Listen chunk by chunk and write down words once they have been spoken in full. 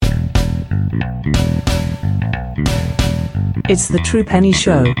It's the True Penny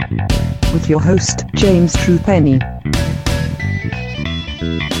Show with your host, James True Penny.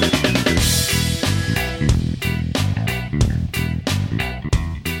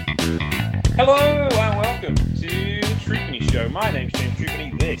 Hello and welcome to the True Penny Show. My name's James True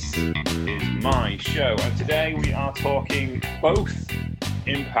Penny. This is my show, and today we are talking both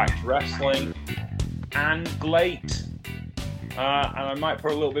Impact Wrestling and GLEAT. And I might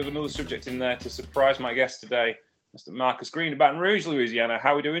put a little bit of another subject in there to surprise my guest today, Mr. Marcus Green of Baton Rouge, Louisiana.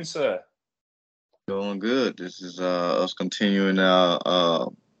 How are we doing, sir? Going good. This is us continuing our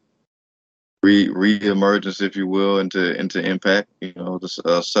re-emergence, if you will, into Impact. You know, this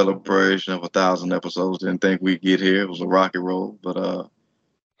celebration of 1,000 episodes. Didn't think we'd get here. It was a rocky road, but an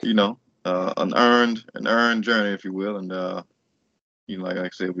earned journey, if you will. And like I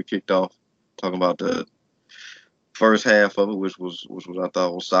said, we kicked off talking about the first half of it, which was I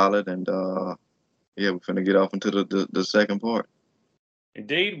thought was solid, and we're finna get off into the second part.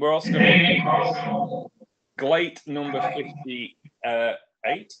 Indeed, we're also going to GLEAT number 58.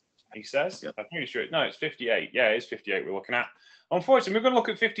 He says, yep. I'm pretty sure. No, it's 58. Yeah, it's 58 we're looking at. Unfortunately, we're going to look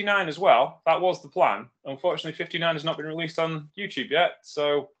at 59 as well. That was the plan. Unfortunately, 59 has not been released on YouTube yet,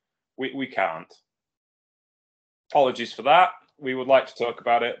 so we can't. Apologies for that. We would like to talk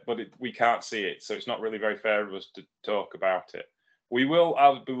about it, but we can't see it, so it's not really very fair of us to talk about it.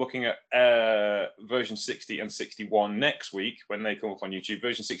 I'll be looking at version 60 and 61 next week when they come up on YouTube.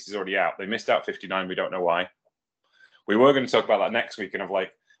 Version 60 is already out. They missed out 59. We don't know why. We were going to talk about that next week and have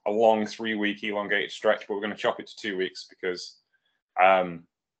like a long 3-week elongated stretch, but we're going to chop it to 2 weeks because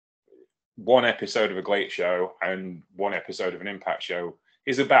one episode of a GLEAT show and one episode of an Impact show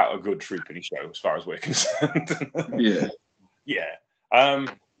is about a good True Penny show as far as we're concerned. Yeah. Yeah.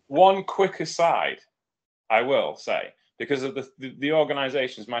 One quick aside, I will say, because of the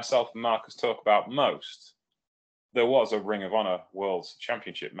organizations myself and Marcus talk about most, there was a Ring of Honor World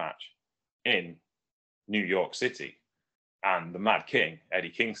Championship match in New York City. And the Mad King, Eddie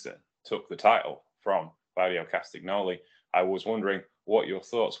Kingston, took the title from Claudio Castagnoli. I was wondering what your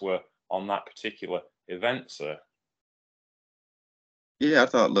thoughts were on that particular event, sir. Yeah, I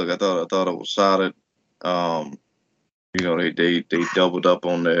thought it was solid. They doubled up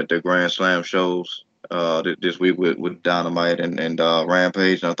on their Grand Slam shows this week with Dynamite and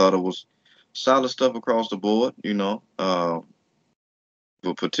Rampage, and I thought it was solid stuff across the board.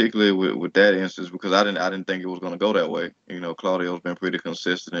 But particularly with that instance, because I didn't think it was going to go that way. Claudio's been pretty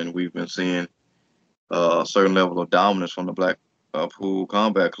consistent, and we've been seeing a certain level of dominance from the Blackpool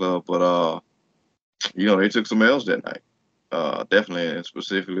Combat Club. But they took some L's that night. Definitely, and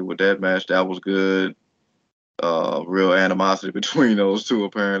specifically with that match, that was good. Real animosity between those two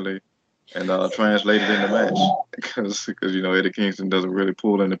apparently, and translated in the match because Eddie Kingston doesn't really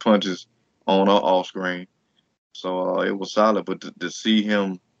pull any punches on or off screen. So it was solid, but to see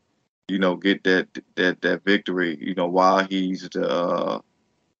him, get that victory, while he's the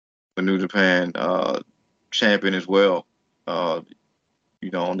New Japan champion as well, on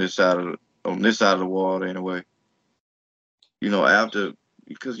this side of the world anyway.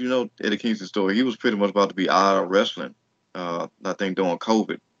 Because Eddie Kingston's story, he was pretty much about to be out of wrestling. I think during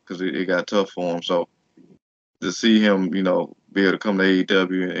COVID because it got tough for him. So to see him, be able to come to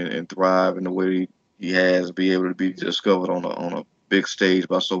AEW and thrive in the way he has, be able to be discovered on a big stage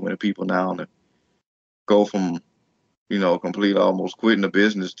by so many people now, and go from complete almost quitting the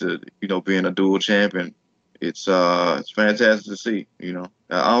business to being a dual champion. It's fantastic to see. I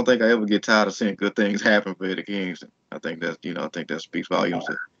don't think I ever get tired of seeing good things happen for Eddie Kingston. I think that speaks volumes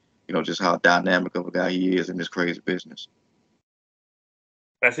to just how dynamic of a guy he is in this crazy business.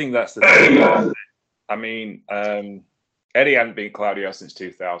 I think that's the thing. I mean, Eddie hadn't beat Claudio since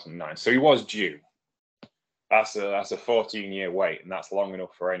 2009, so he was due. That's a 14-year wait, and that's long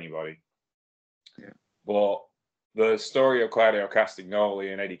enough for anybody. Yeah. But the story of Claudio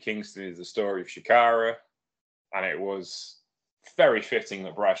Castagnoli and Eddie Kingston is the story of Shikara, and it was very fitting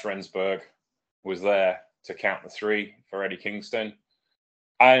that Bryce Rensburg was there to count the 3 for Eddie Kingston.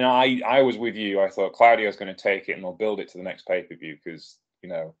 And I was with you. I thought Claudio's going to take it and they'll build it to the next pay-per-view because,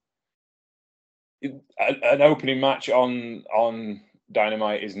 an opening match on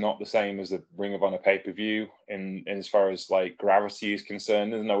Dynamite is not the same as the Ring of Honor pay-per-view in as far as like gravity is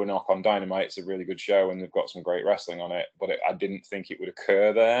concerned. There's no knock on Dynamite. It's a really good show and they've got some great wrestling on it, but I didn't think it would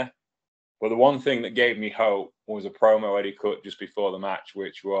occur there. But the one thing that gave me hope was a promo Eddie cut just before the match,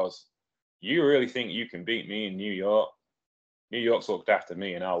 which was, you really think you can beat me in New York? New York's looked after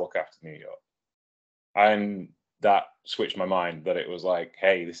me and I'll look after New York. And that switched my mind that it was like,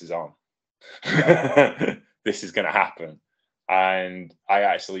 hey, this is on. This is going to happen. And I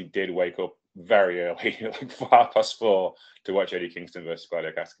actually did wake up very early, like 4:30, to watch Eddie Kingston versus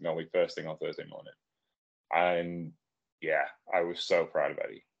Claudio Castagnoli first thing on Thursday morning. And yeah, I was so proud of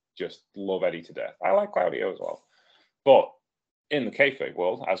Eddie. Just love Eddie to death. I like Claudio as well. But in the kayfabe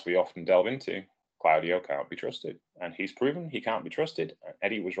world, as we often delve into, Claudio can't be trusted. And he's proven he can't be trusted. And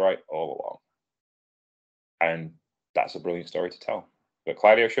Eddie was right all along. And that's a brilliant story to tell. But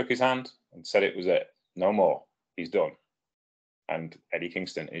Claudio shook his hand and said it was it. No more. He's done. And Eddie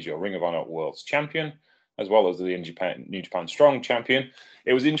Kingston is your Ring of Honor World's Champion, as well as the New Japan Strong Champion.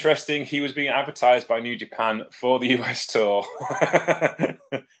 It was interesting. He was being advertised by New Japan for the US tour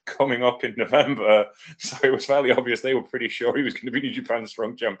coming up in November. So it was fairly obvious they were pretty sure he was going to be New Japan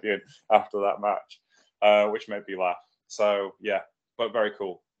Strong Champion after that match, which made me laugh. So, yeah, but very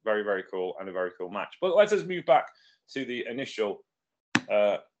cool. Very, very cool, and a very cool match. But let's just move back to the initial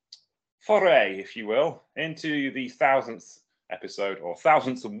foray, if you will, into the 1000th episode, or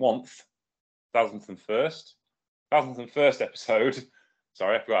 1001st episode.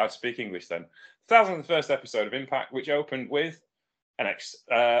 Sorry, I forgot how to speak English then. 1001st episode of Impact, which opened with an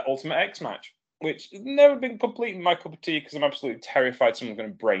Ultimate X match, which has never been completely my cup of tea because I'm absolutely terrified someone's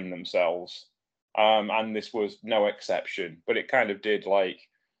going to brain themselves. And this was no exception, but it kind of did like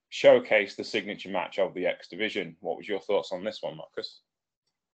showcase the signature match of the X division. What was your thoughts on this one, Marcus?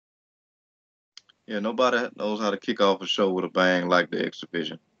 Yeah, nobody knows how to kick off a show with a bang like the X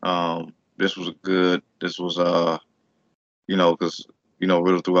division. This was because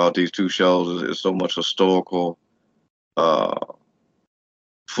really throughout these two shows, it's so much historical,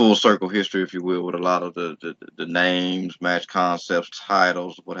 full circle history, if you will, with a lot of the names, match concepts,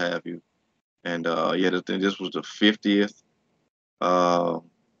 titles, what have you. And this was the 50th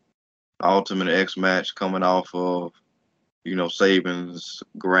Ultimate X match coming off of Saban's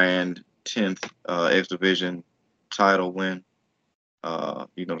grand 10th X Division title win, to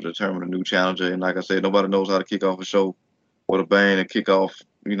determine a new challenger. And like I said, nobody knows how to kick off a show with a bang and kick off,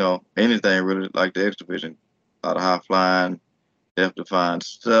 anything really like the X Division. A lot of high flying, death-defying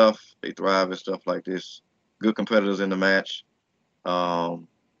stuff. They thrive at stuff like this. Good competitors in the match. And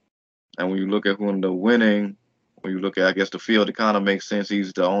when you look at who ended up winning, when you look at, I guess, the field, it kind of makes sense.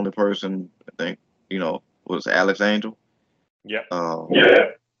 He's the only person, I think, was Alex Angel. Yeah.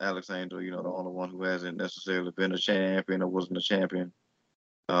 Alex Angel, the only one who hasn't necessarily been a champion or wasn't a champion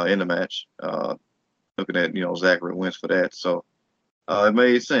in the match. Looking at, Zachary Wentz for that. So it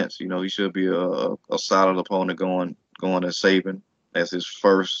made sense. He should be a solid opponent going as Saban as his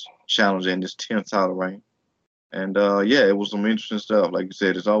first challenger in this 10th title reign. And, it was some interesting stuff. Like you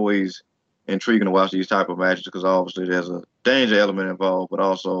said, it's always intriguing to watch these type of matches because obviously there's a danger element involved, but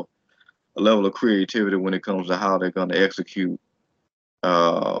also a level of creativity when it comes to how they're going to execute,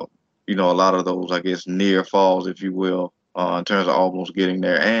 a lot of those, I guess, near falls, if you will, in terms of almost getting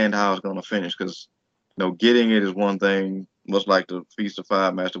there and how it's going to finish. Because, getting it is one thing, much like the Feast of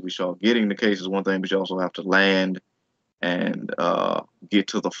Five match that we saw. Getting the case is one thing, but you also have to land and get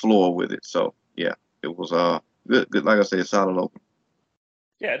to the floor with it. So, yeah, it was good. Like I said, solid open.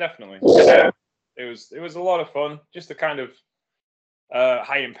 Yeah, definitely. Yeah. It was a lot of fun. Just a kind of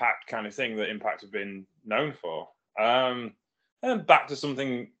high impact kind of thing that Impact have been known for. And back to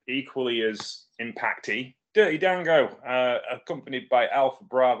something equally as impacty. Dirty Dango, accompanied by Alpha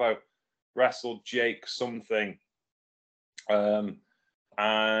Bravo, wrestled Jake something. And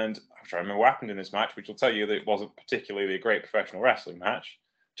I'm trying to remember what happened in this match, which will tell you that it wasn't particularly a great professional wrestling match.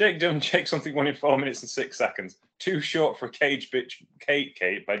 Jake something won in 4 minutes and 6 seconds. Too short for a cage beg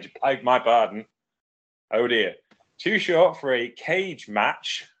my pardon. Oh dear. Too short for a cage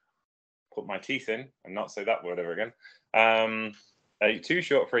match. Put my teeth in and not say that word ever again. Too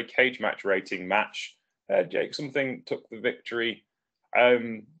short for a cage match rating match. Jake something took the victory.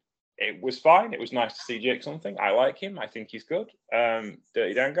 It was fine. It was nice to see Jake something. I like him. I think he's good.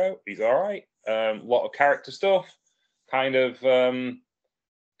 Dirty Dango, he's all right. Lot of character stuff. Kind of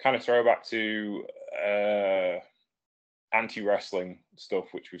throwback to anti-wrestling stuff,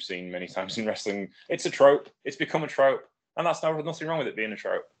 which we've seen many times in wrestling. It's a trope. It's become a trope, and that's nothing wrong with it being a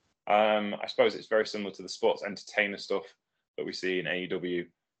trope. I suppose it's very similar to the sports entertainer stuff that we see in AEW,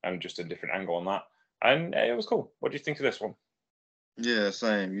 and just a different angle on that. And it was cool. What do you think of this one? Yeah,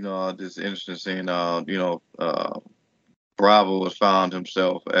 same. It's interesting seeing, Bravo has found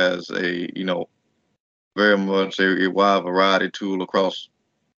himself as a, very much a wide variety tool across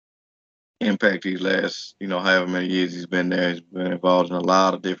Impact these last, however many years he's been there. He's been involved in a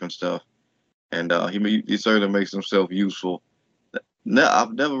lot of different stuff. And he certainly makes himself useful.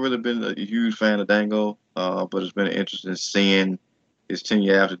 I've never really been a huge fan of Dango, but it's been interesting seeing his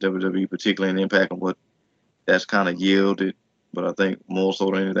tenure after WWE, particularly in Impact, and what that's kind of yielded. But I think more so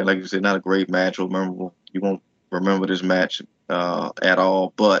than anything, like you said, not a great match or memorable. You won't remember this match at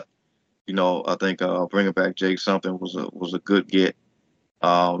all. But I think bringing back Jake something was a good get.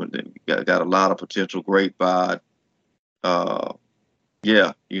 Got a lot of potential. Great vibe.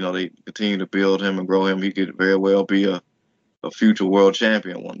 Yeah, they continue to build him and grow him. He could very well be a future world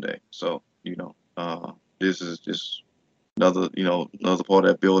champion one day. So, this is just another part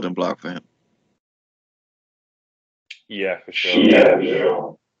of that building block for him. Yeah, for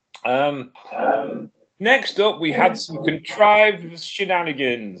sure. Next up, we had some contrived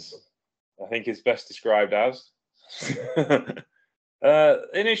shenanigans. I think it's best described as.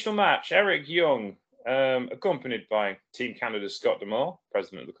 Initial match, Eric Young, accompanied by Team Canada's Scott D'Amore,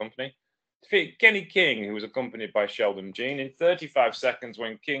 president of the company, defeated Kenny King, who was accompanied by Sheldon Jean, in 35 seconds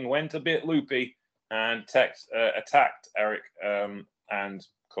when King went a bit loopy and attacked Eric and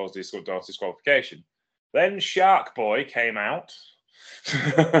caused his disqualification. Then Shark Boy came out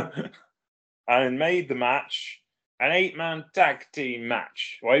and made the match an 8-man tag team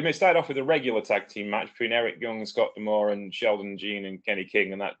match. Well, he started off with a regular tag team match between Eric Young and Scott D'Amore and Sheldon Jean and Kenny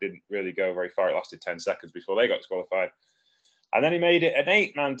King, and that didn't really go very far. It lasted 10 seconds before they got disqualified. And then he made it an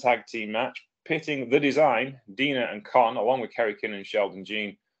 8-man tag team match, pitting The Design, Dina and Con, along with Kerry King and Sheldon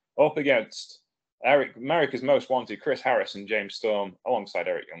Jean, up against America's Most Wanted, Chris Harris and James Storm, alongside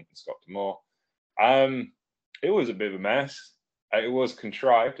Eric Young and Scott D'Amore. It was a bit of a mess. It was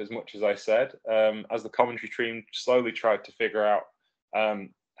contrived, as much as I said, as the commentary team slowly tried to figure out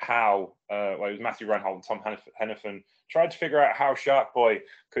how, it was Matthew Reinhold and Tom Hennepin, tried to figure out how Shark Boy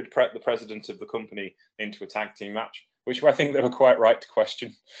could prep the president of the company into a tag team match, which I think they were quite right to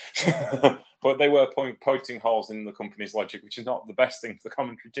question. But they were pointing holes in the company's logic, which is not the best thing for the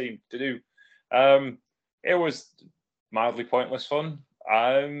commentary team to do. It was mildly pointless fun.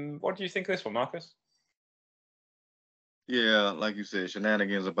 What do you think of this one, Marcus? Yeah, like you said,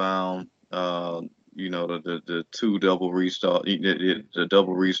 shenanigans abound. The two double restart, the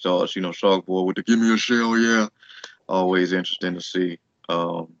double restarts. Shark Boy with the "give me a shell," yeah, always interesting to see.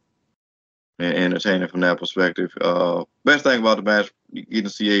 And entertaining from that perspective. Best thing about the match, you get to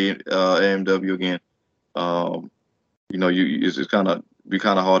see AMW again. It's kind of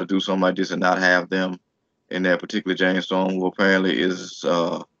hard to do something like this and not have them in that particular James Storm, who apparently is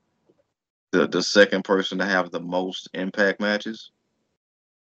the second person to have the most Impact matches.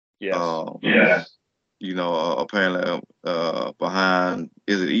 Yes. Yes. Apparently behind,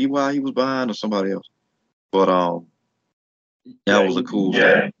 is it EY he was behind or somebody else? But that was a cool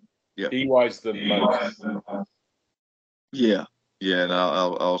thing. Yeah. EY's the most. Yeah. And I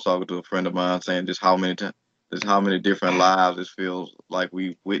was talking to a friend of mine saying just how many different lives it feels like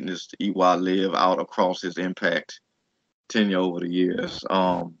we've witnessed EY live out across his Impact tenure over the years.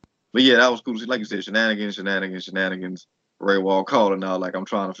 But yeah, that was cool to see. Like you said, shenanigans. Ray Wall calling out, like, I'm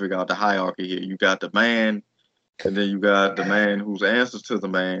trying to figure out the hierarchy here. You got the man, and then you got the man who's answers to the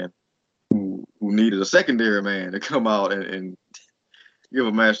man who needed a secondary man to come out and give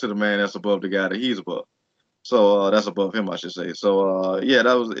a match to the man that's above the guy that he's above. So that's above him, I should say. So it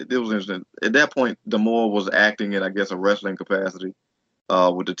was interesting. At that point, D'Amore was acting in, I guess, a wrestling capacity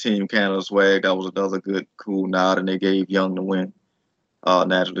with the Team Canada swag. That was another good, cool nod, and they gave Young the win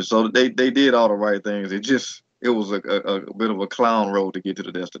naturally. So they did all the right things. It was a bit of a clown road to get to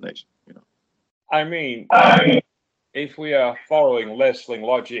the destination. I mean, if we are following wrestling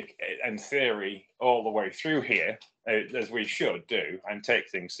logic and theory all the way through here, as we should do, and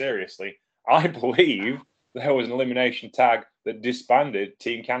take things seriously, I believe there was an elimination tag that disbanded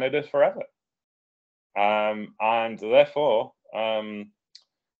Team Canada forever. And therefore,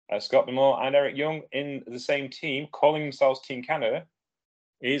 Scott D'Amore and Eric Young in the same team, calling themselves Team Canada,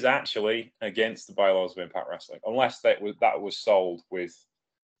 is actually against the bylaws of Impact Wrestling, unless that was sold with,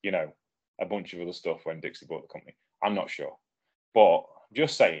 a bunch of other stuff when Dixie bought the company. I'm not sure, but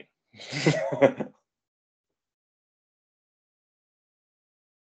just saying.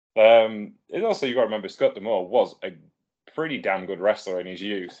 It's also, you got to remember, Scott D'Amore was a pretty damn good wrestler in his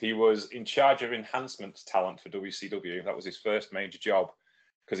youth. He was in charge of enhancement talent for WCW. That was his first major job,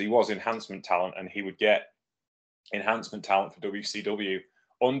 because he was enhancement talent, and he would get enhancement talent for WCW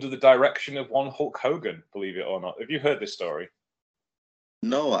under the direction of one Hulk Hogan, believe it or not. Have you heard this story?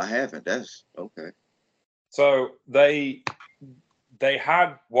 No, I haven't. That's okay. So they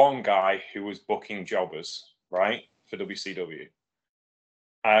had one guy who was booking jobbers, right, for WCW.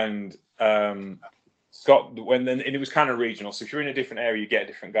 And Scott, and it was kind of regional. So if you're in a different area, you get a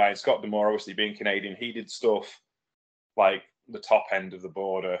different guy. And Scott D'Amore, obviously being Canadian, he did stuff like the top end of the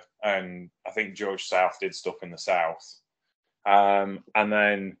border. And I think George South did stuff in the South. And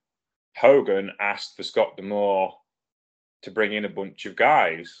then Hogan asked for Scott D'Amore to bring in a bunch of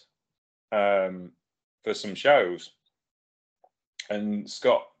guys for some shows. And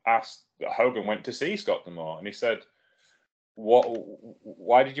Hogan went to see Scott D'Amore, and he said,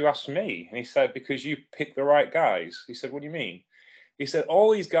 why did you ask me? And he said, because you picked the right guys. He said, what do you mean? He said,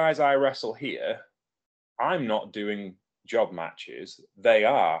 all these guys I wrestle here, I'm not doing job matches. They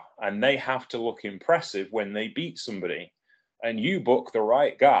are, and they have to look impressive when they beat somebody. And you book the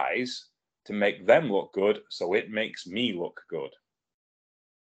right guys to make them look good, so it makes me look good.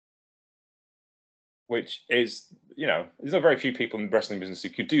 Which is, there's not very few people in the wrestling business who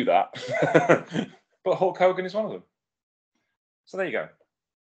could do that. But Hulk Hogan is one of them. So there you go.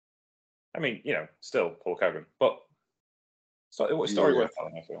 I mean, still Hulk Hogan, but it was a story worth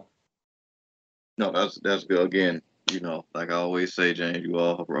telling, I feel. No, that's good. Again, like I always say, James, you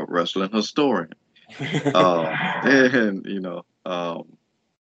are a wrestling historian.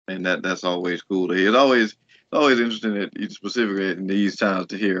 And that's always cool to hear. It's always interesting that specifically in these times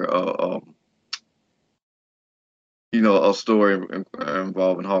to hear a story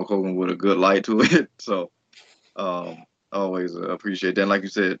involving Hulk Hogan with a good light to it. So always appreciate that. And like you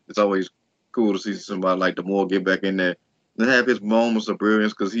said, it's always cool to see somebody like D'Amore get back in there and have his moments of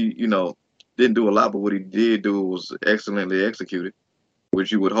brilliance, because he didn't do a lot, but what he did do was excellently executed,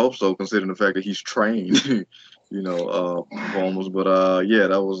 which you would hope so, considering the fact that he's trained, performers. But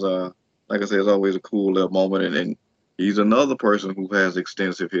that was like I said, it's always a cool little moment, and he's another person who has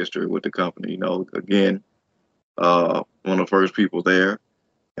extensive history with the company. Again, one of the first people there,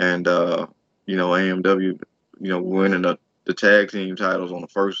 and AMW, winning the tag team titles on the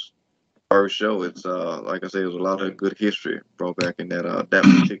first show. It's like I said, there's a lot of good history brought back in that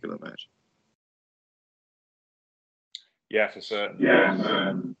particular match. Yeah, for certain.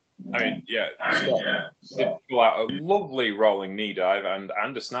 Yeah. I mean, Scott did pull out a lovely rolling knee dive and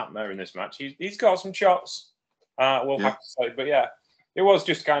a snapmare in this match. He's got some shots, we'll have to say. But yeah, it was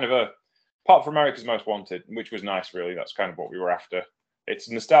just kind of apart from America's Most Wanted, which was nice, really. That's kind of what we were after. It's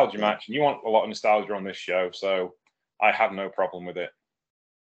a nostalgia match, and you want a lot of nostalgia on this show, so I have no problem with it.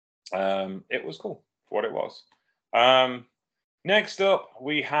 It was cool for what it was. Next up,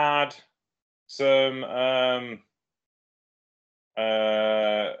 we had some...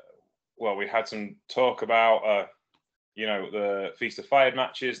 we had some talk about, the Feast of Fired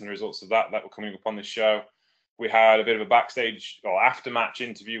matches and the results of that were coming up on this show. We had a bit of a backstage or after-match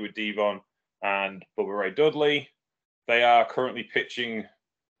interview with Devon and Bubba Ray Dudley. They are currently pitching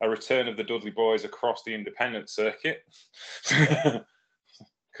a return of the Dudley Boys across the independent circuit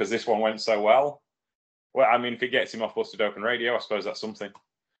because this one went so well. Well, I mean, if it gets him off Busted Open Radio, I suppose that's something.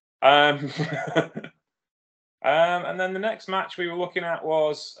 And then the next match we were looking at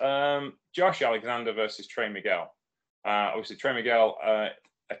was Josh Alexander versus Trey Miguel. Obviously, Trey Miguel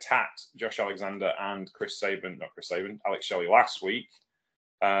attacked Josh Alexander and Alex Shelley last week.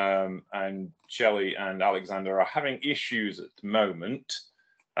 And Shelley and Alexander are having issues at the moment.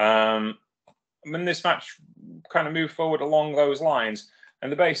 This match kind of moved forward along those lines.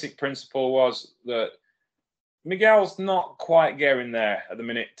 And the basic principle was that Miguel's not quite getting there at the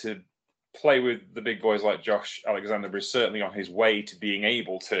minute to play with the big boys like Josh Alexander, but is certainly on his way to being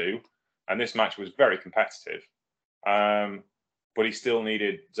able to. And this match was very competitive. But he still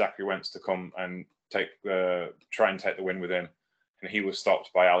needed Zachary Wentz to come and try and take the win with him. And he was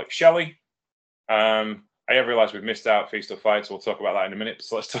stopped by Alex Shelley. I have realised we've missed out Feast or Fight, so we'll talk about that in a minute.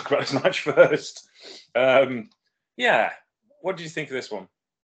 So let's talk about this match first. What did you think of this one?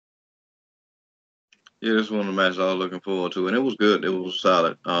 Yeah, this is one of the matches I was looking forward to, and it was good. It was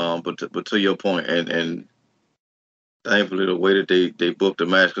solid. But to your point, and thankfully the way that they booked the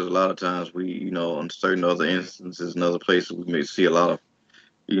match, because a lot of times we, in certain other instances and other places, we may see a lot of,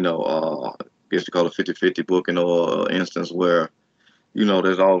 I guess you call it 50-50 booking, or instance where,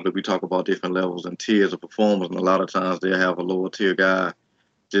 there's all that we talk about different levels and tiers of performers, and a lot of times they have a lower tier guy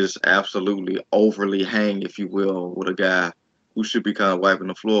just absolutely overly hang, if you will, with a guy who should be kind of wiping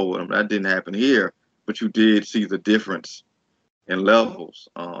the floor with him. That didn't happen here. But you did see the difference in levels,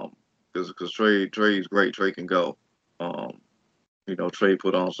 because Trey's great. Trey can go. Trey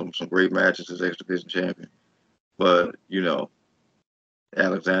put on some great matches as X Division champion. But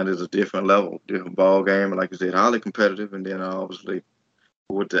Alexander's a different level, different ball game, and like you said, highly competitive. And then obviously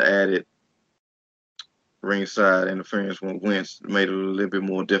with the added ringside interference when Wentz made it a little bit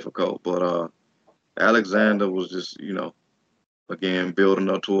more difficult. But Alexander was just again building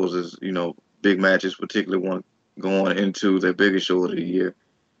up towards his big matches, particularly one going into their biggest show of the year.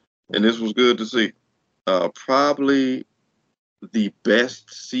 And this was good to see. Probably the best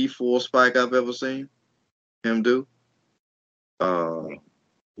C4 spike I've ever seen him do.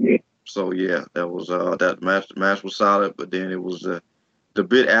 So yeah, that was that match. The match was solid, but then it was the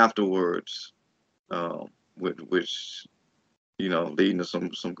bit afterwards, which leading to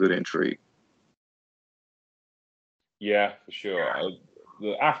some good intrigue. Yeah, for sure.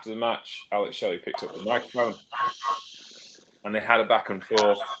 After the match, Alex Shelley picked up the microphone and they had a back and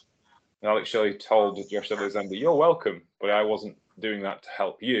forth. And Alex Shelley told Josh Alexander, "You're welcome, but I wasn't doing that to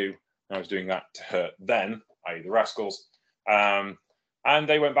help you. I was doing that to hurt them, i.e. the Rascals." And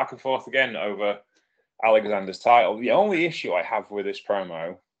they went back and forth again over Alexander's title. The only issue I have with this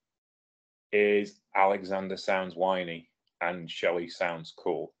promo is Alexander sounds whiny and Shelley sounds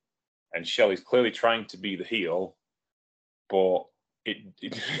cool. And Shelley's clearly trying to be the heel, but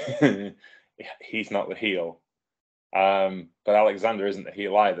he's not the heel. But Alexander isn't the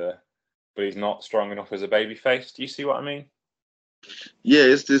heel either, but he's not strong enough as a babyface. Do you see what I mean? Yeah,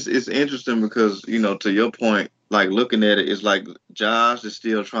 it's interesting because, to your point, like looking at it, it's like Josh is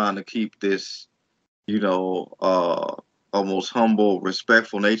still trying to keep this, almost humble,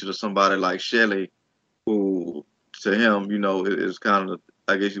 respectful nature to somebody like Shelley, who to him, is kind of,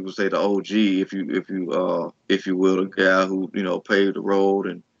 I guess you would say, the OG, if you will, the guy who, paved the road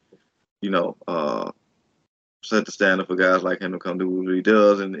and, set the standard for guys like him to come do what he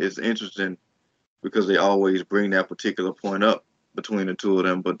does. And it's interesting because they always bring that particular point up between the two of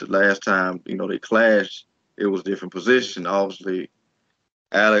them. But the last time, they clashed, it was a different position. Obviously,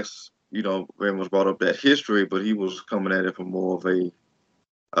 Alex, very much brought up that history, but he was coming at it from more of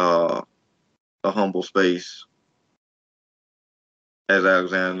a humble space. As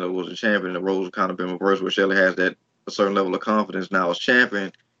Alexander was a champion, the roles have kind of been reversed, where Shelley has a certain level of confidence now as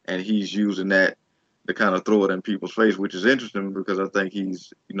champion, and he's using that to kind of throw it in people's face, which is interesting because I think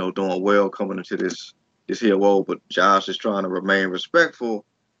he's, doing well coming into this here role. But Josh is trying to remain respectful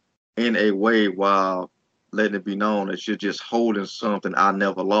in a way while letting it be known that you're just holding something I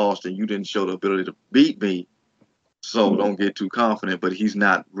never lost, and you didn't show the ability to beat me. So don't get too confident. But he's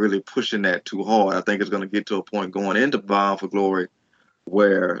not really pushing that too hard. I think it's going to get to a point going into Bound for Glory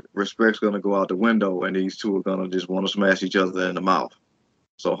where respect's going to go out the window, and these two are going to just want to smash each other in the mouth.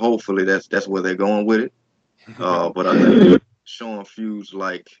 So hopefully that's where they're going with it. But I think showing feuds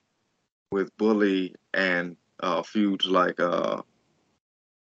like with Bully and feuds like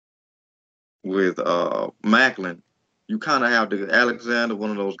with Macklin, you kind of have to, Alexander,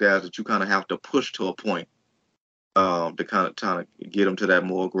 one of those guys that you kind of have to push to a point to kind of get him to that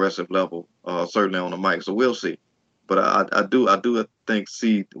more aggressive level, certainly on the mic. So we'll see. But I do think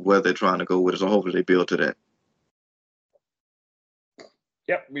see where they're trying to go with it. So hopefully they build to that.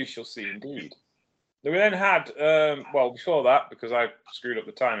 Yep, we shall see indeed. We then had, before that, because I screwed up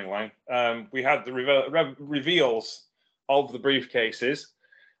the timing line, we had the reveals of the briefcases.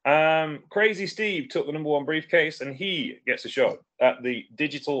 Crazy Steve took the #1 briefcase, and he gets a shot at the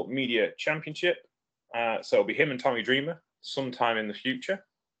Digital Media Championship. So it'll be him and Tommy Dreamer sometime in the future.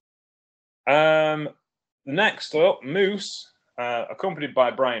 Next up, Moose, accompanied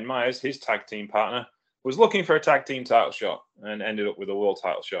by Brian Myers, his tag team partner, was looking for a tag team title shot and ended up with a world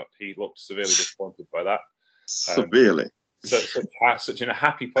title shot. He looked severely disappointed by that. Severely. Such in a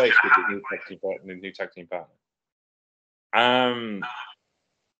happy place with his new tag team partner.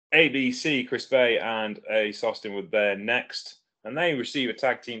 ABC, Chris Bay, and Ace Austin were there next, and they receive a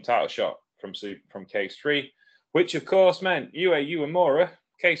tag team title shot from Case 3, which of course meant Yue Uemura,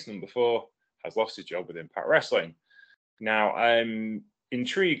 case number 4, has lost his job with Impact Wrestling. Now, I'm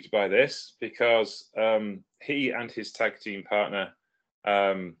intrigued by this because he and his tag team partner,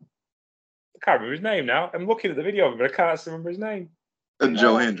 I can't remember his name now. I'm looking at the video of him, but I can't remember his name.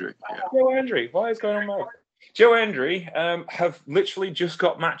 Joe Hendry. Yeah. Joe Hendry. What is going on there? Joe Hendry have literally just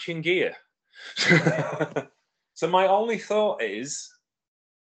got matching gear. So my only thought is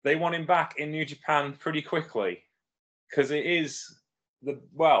they want him back in New Japan pretty quickly because it is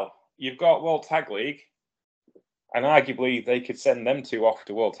you've got World Tag League, and arguably they could send them two off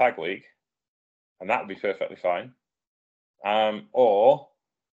to World Tag League, and that would be perfectly fine. Or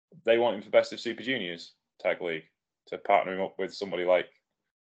they want him for Best of Super Juniors Tag League to partner him up with somebody like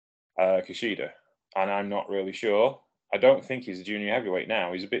Kushida. And I'm not really sure. I don't think he's a junior heavyweight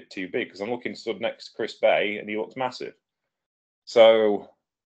now. He's a bit too big because I'm looking stood next to Chris Bay and he looks massive. So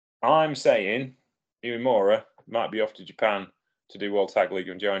I'm saying Uemura might be off to Japan to do World Tag League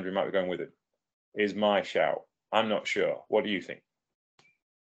and Joe Hendry might be going with him. Is my shout. I'm not sure. What do you think?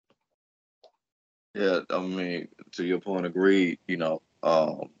 Yeah, I mean, to your point, agreed.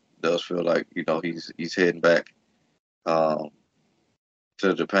 Does feel like he's heading back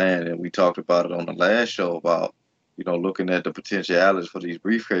to Japan, and we talked about it on the last show about looking at the potentialities for these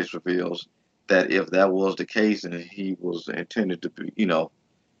briefcase reveals. That if that was the case and he was intended to be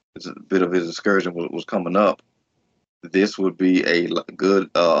a bit of his excursion was coming up, this would be a good,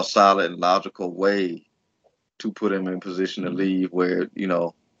 solid, logical way to put him in position to leave where,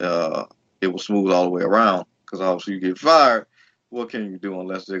 it will smooth all the way around. Because obviously you get fired, what can you do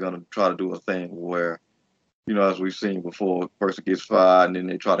unless they're going to try to do a thing where, as we've seen before, a person gets fired and then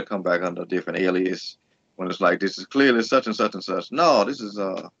they try to come back under a different alias when it's like, this is clearly such and such and such. No, this is,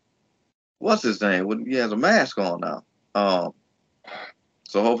 what's his name? When he has a mask on now.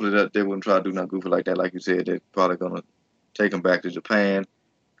 So hopefully that they wouldn't try to do nothing goofy like that. Like you said, they're probably going to take him back to Japan.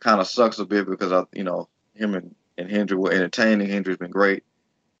 Kind of sucks a bit because, him and Hendry were entertaining. Hendry's been great.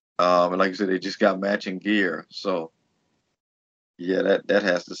 And like you said, they just got matching gear. So, yeah, that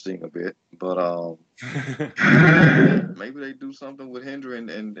has to sting a bit. But maybe they do something with Hendry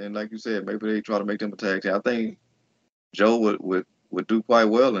and like you said, maybe they try to make them a tag team. I think Joe would do quite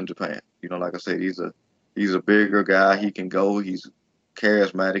well in Japan. Like I said, he's a bigger guy. He can go. He's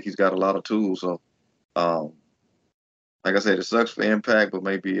charismatic. He's got a lot of tools. So, like I said, it sucks for Impact, but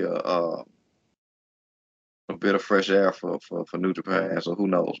maybe a bit of fresh air for New Japan. So who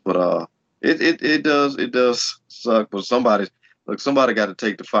knows? But it does suck. But somebody got to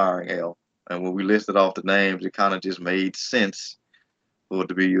take the firing L. And when we listed off the names, it kind of just made sense for it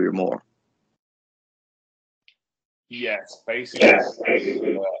to be Uemura. Yes,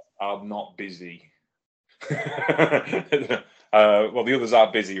 basically, I'm not busy. Well, the others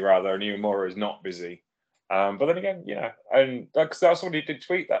are busy rather, and Uemura is not busy. But then again, and that's somebody did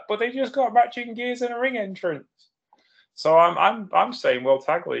tweet that. But they just got matching gears and a ring entrance. So I'm saying World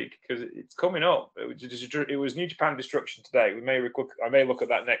Tag League because it's coming up. It was New Japan Destruction today. I may look at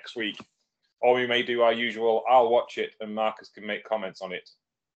that next week, or we may do our usual. I'll watch it and Marcus can make comments on it.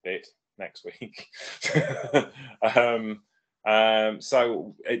 Bit next week.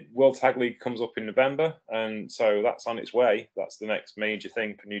 So World Tag League comes up in November, and so that's on its way. That's the next major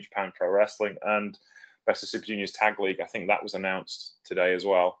thing for New Japan Pro Wrestling, and Best of Super Juniors Tag League. I think that was announced today as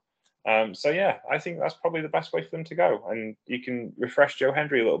well. So yeah, I think that's probably the best way for them to go, and you can refresh Joe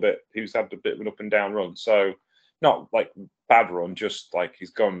Hendry a little bit, who's had a bit of an up and down run. So not like bad run, just like he's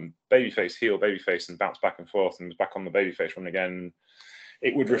gone babyface, heel, babyface, and bounced back and forth, and was back on the babyface run again.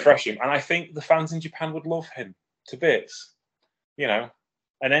 It would refresh him, and I think the fans in Japan would love him to bits. An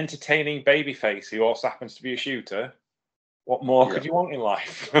entertaining babyface who also happens to be a shooter. What more could you want in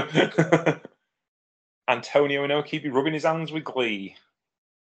life? Antonio Inoki be rubbing his hands with glee.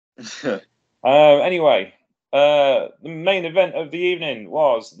 Anyway, the main event of the evening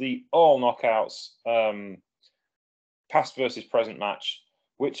was the all knockouts past versus present match,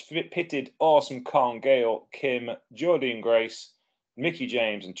 which pitted Awesome Kong, Gale, Kim, Jordynne Grace, Mickie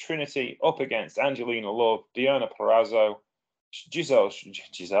James, and Trinity up against Angelina Love, Deonna Purrazzo, Giselle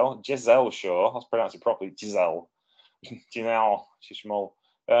Shaw. Let's pronounce it properly. Janelle, she's small.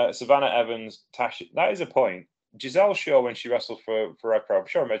 Savannah Evans, Tasha. That is a point. Giselle Shaw, when she wrestled for Red Pro, I'm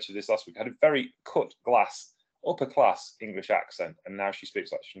sure I mentioned this last week, had a very cut glass, upper class English accent, and now she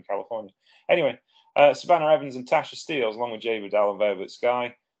speaks like she's from California. Anyway, Savannah Evans and Tasha Steelz, along with Jay Vidal and Velvet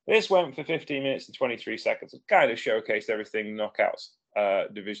Sky. This went for 15 minutes and 23 seconds. It kind of showcased everything the Knockouts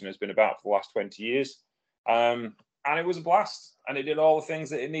division has been about for the last 20 years. And it was a blast, and it did all the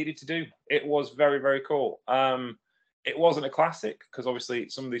things that it needed to do. It was very, very cool. It wasn't a classic because obviously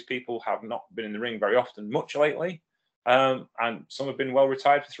some of these people have not been in the ring very often, much lately, and some have been well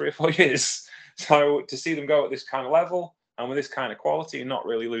retired for 3 or 4 years. So to see them go at this kind of level and with this kind of quality and not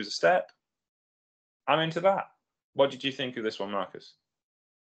really lose a step, I'm into that. What did you think of this one, Marcus?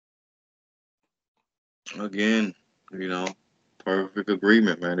 Again, perfect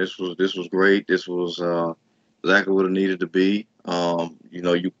agreement, man. This was great. This was exactly what it needed to be.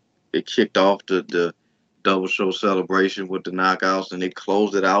 It kicked off the double show celebration with the knockouts, and they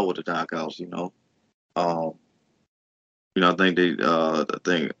closed it out with the knockouts. I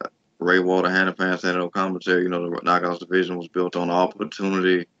think Ray Walter Hannafan said in commentary. The knockouts division was built on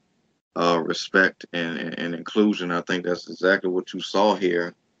opportunity, respect, and inclusion. I think that's exactly what you saw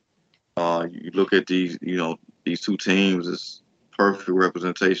here. You look at these two teams. It's perfect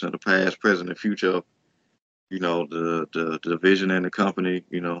representation of the past, present, and future of the division and the company.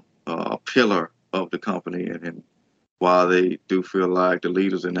 A pillar of the company, and while they do feel like the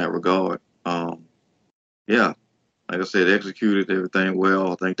leaders in that regard, like I said, executed everything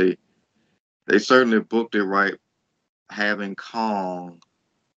well. I think they certainly booked it right, having Kong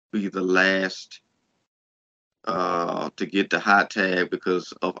be the last to get the hot tag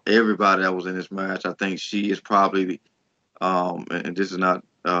because of everybody that was in this match. I think she is probably and this is not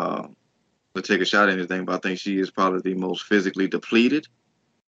to take a shot at anything, but I think she is probably the most physically depleted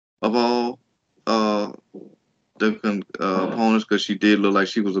of all opponents because she did look like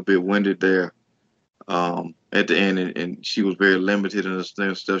she was a bit winded there at the end, and she was very limited in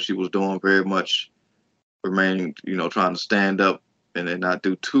the stuff she was doing, very much remaining, trying to stand up and then not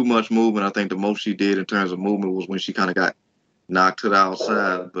do too much movement. I think the most she did in terms of movement was when she kind of got knocked to the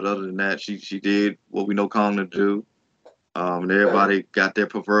outside. But other than that, she did what we know Kong to do. And everybody got their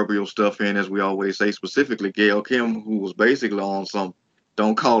proverbial stuff in, as we always say, specifically Gail Kim, who was basically on some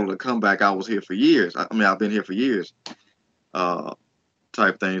 "don't call it a comeback, I was here for years. I mean, I've been here for years"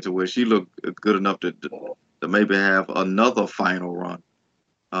 type thing, to where she looked good enough to maybe have another final run.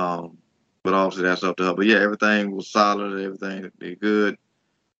 But obviously that's up to her. But yeah, everything was solid. Everything did good.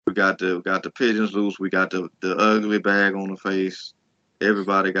 We got the pigeons loose. We got the ugly bag on the face.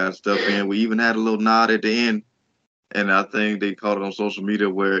 Everybody got stuff in. We even had a little nod at the end. And I think they called it on social media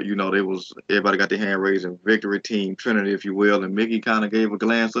where, everybody got their hand raised in victory team, Trinity, if you will. And Mickey kind of gave a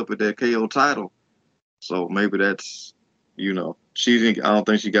glance up at that KO title. So maybe that's, I don't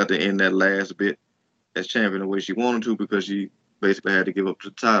think she got to end that last bit as champion the way she wanted to, because she basically had to give up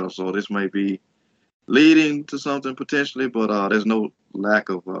the title. So this may be leading to something potentially, but there's no lack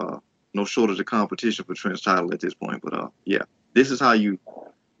of, no shortage of competition for Trent's title at this point. But yeah, this is how you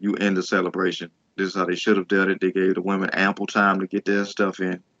end the celebration. This is how they should have done it. They gave the women ample time to get their stuff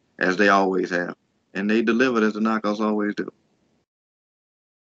in, as they always have. And they delivered, as the knockouts always do.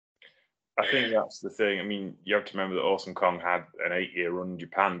 I think that's the thing. I mean, you have to remember that Awesome Kong had an 8-year run in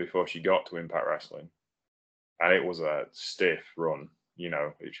Japan before she got to Impact Wrestling. And it was a stiff run.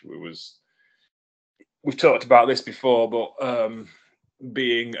 It was... We've talked about this before, but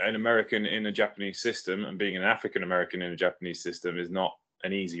being an American in a Japanese system and being an African American in a Japanese system is not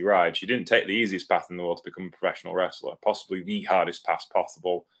an easy ride. She didn't take the easiest path in the world to become a professional wrestler, possibly the hardest path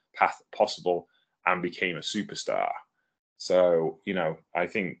possible, and became a superstar. So, I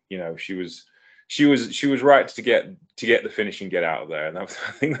think, she was right to get the finish and get out of there. And I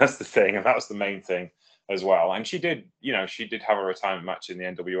think that's the thing. And that was the main thing as well. And she did have a retirement match in the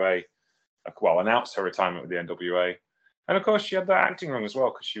NWA. Well, announced her retirement with the NWA. And of course she had that acting run as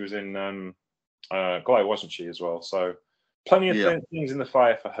well, because she was in GLEAT, wasn't she, as well? So plenty of things in the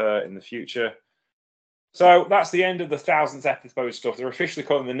fire for her in the future. So that's the end of the 1000th episode stuff. They're officially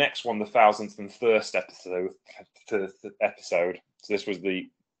calling the next one the 1001st episode. So this was a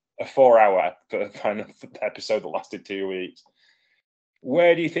 4-hour kind of episode that lasted 2 weeks.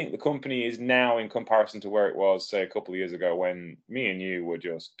 Where do you think the company is now in comparison to where it was, say, a couple of years ago when me and you were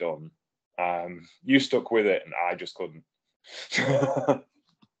just done? You stuck with it, and I just couldn't.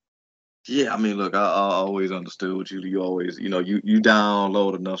 Yeah, I mean, look, I always understood what you always, you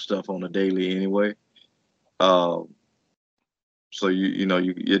download enough stuff on a daily anyway. So you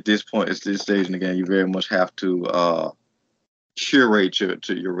at this point, at this stage in the game, you very much have to curate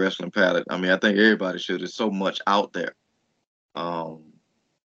your wrestling palette. I mean, I think everybody should. There's so much out there. I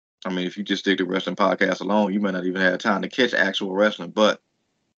mean, if you just stick to wrestling podcasts alone, you might not even have time to catch actual wrestling. But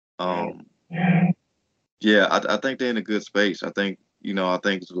yeah, I think they're in a good space. I think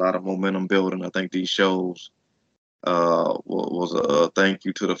there's a lot of momentum building. I think these shows was a thank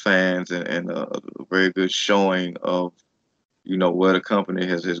you to the fans and a very good showing of where the company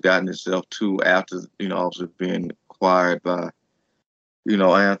has gotten itself to after obviously being acquired by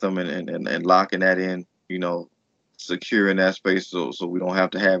Anthem and locking that in, securing that space so we don't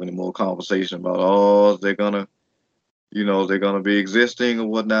have to have any more conversation about they're gonna be existing or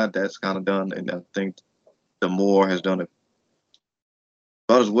whatnot. That's kind of done, and I think the More has done it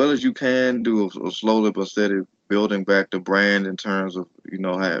about as well as you can do, slowly but steady building back the brand in terms of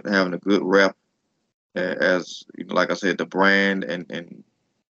having a good rep as like I said, the brand and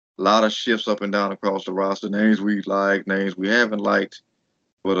a lot of shifts up and down across the roster, names we like, names we haven't liked,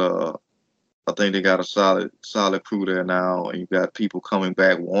 but I think they got a solid crew there now, and you got people coming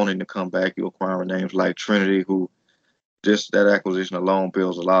back, wanting to come back. You're acquiring names like Trinity, who just that acquisition alone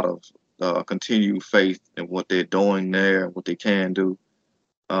builds a lot of continued faith in what they're doing there, what they can do.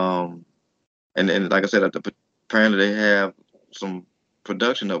 And like I said, apparently they have some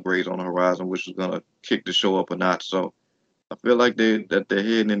production upgrades on the horizon, which is going to kick the show up a notch. So I feel like they're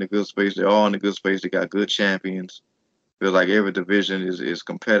heading in a good space. They're all in a good space. They got good champions. I feel like every division is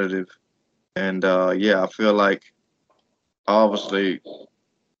competitive. And I feel like obviously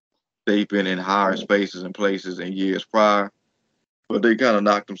they've been in higher spaces and places in years prior, but they kind of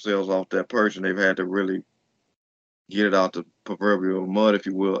knocked themselves off that perch, and they've had to really get it out the proverbial mud, if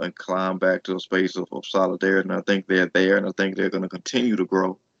you will, and climb back to a space of solidarity. And I think they're there, and I think they're going to continue to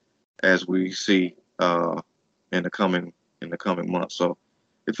grow as we see in the coming months. So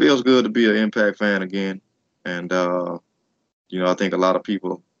it feels good to be an Impact fan again, and I think a lot of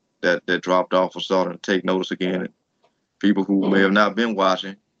people that dropped off are starting to take notice again. And people who may have not been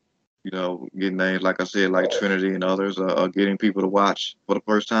watching, getting names, like I said, like Trinity and others, are getting people to watch for the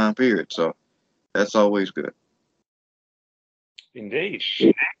first time, period. So that's always good. Indeed.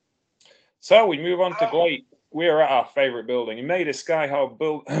 So we move on to GLEAT. We're at our favourite building. Amida Sky Hall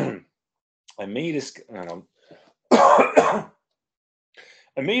build. Amida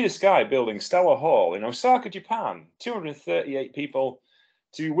Sky building Stellar Hall in Osaka, Japan. 238 people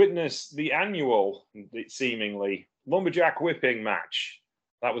to witness the annual, seemingly, Lumberjack Whipping Match.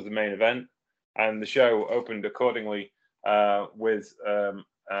 That was the main event, and the show opened accordingly with and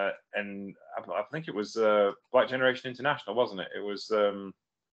I think it was Black Generation International, wasn't it? It was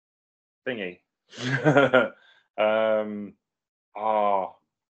thingy.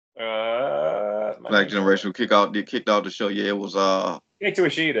 Black Generation kicked out the show. Yeah, it was Kato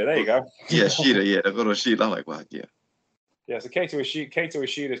Ishida. There you go. Yeah, Ishida. Yeah, they go to Ishida. I'm like, wow, yeah. Yeah, so Kato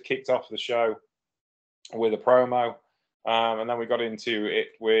Ishida kicked off the show with a promo, and then we got into it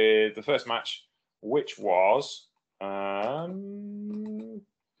with the first match, which was Suma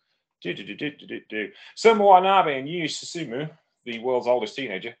Watanabe and Yu Susumu, the world's oldest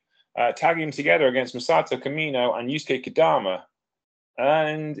teenager, tagging together against Masato Kamino and Yusuke Kadama.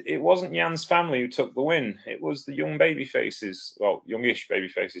 And it wasn't Yan's family who took the win. It was the young baby faces, well, youngish baby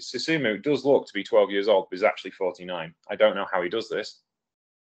faces. Susumu does look to be 12 years old, but he's actually 49. I don't know how he does this.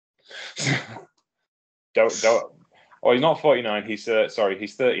 Don't. Oh, he's not 49. He's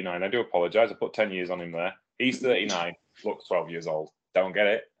 39. I do apologize. I put 10 years on him there. He's 39. Looks 12 years old. Don't get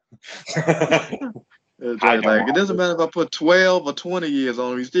it. Like, it doesn't matter if I put 12 or 20 years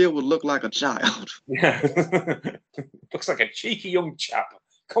on him, he still would look like a child. Yeah. Looks like a cheeky young chap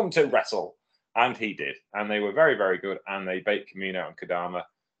come to wrestle. And he did. And they were very, very good. And they bait Kamino and Kadama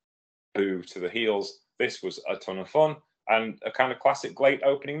boo to the heels. This was a ton of fun and a kind of classic GLEAT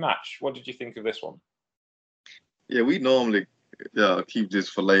opening match. What did you think of this one? Yeah, we normally keep this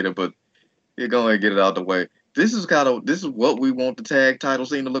for later, but you're going to get it out the way. This is what we want the tag title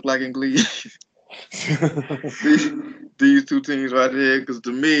scene to look like in GLEAT. these two teams right here, because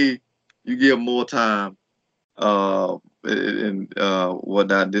to me, you give more time and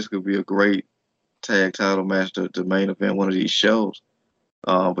whatnot. This could be a great tag title match to main event one of these shows.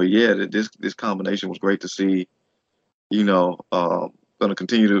 But yeah, this combination was great to see. Going to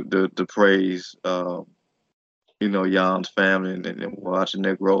continue to praise Jan's family and watching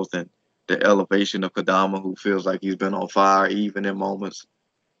their growth and the elevation of Kadama, who feels like he's been on fire even in moments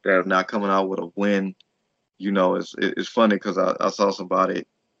that are not coming out with a win. It's funny because I saw somebody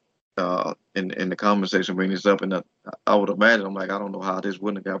in the comment section bring this up, and I would imagine, I'm like, I don't know how this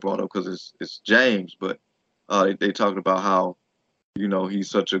wouldn't have got brought up because it's James, but they talked about how he's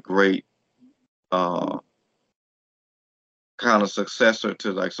such a great kind of successor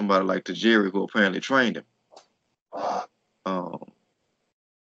to like somebody like Tajiri, who apparently trained him.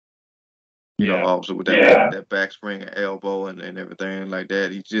 Also with that back spring and elbow and everything like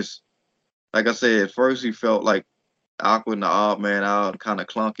that. He just, like I said, at first he felt like awkward and the odd man out, kind of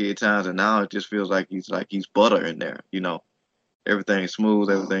clunky at times, and now it just feels like he's butter in there. Everything's smooth,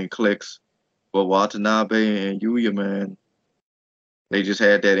 everything clicks. But Watanabe and Yuya, man, they just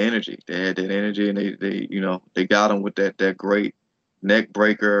had that energy. They had that energy, and they got him with that great neck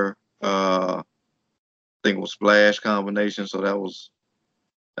breaker. I think it was splash combination. So that was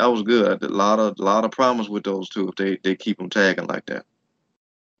good. A lot of promise with those two if they keep them tagging like that.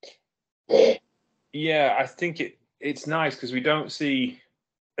 Yeah, I think it's nice because we don't see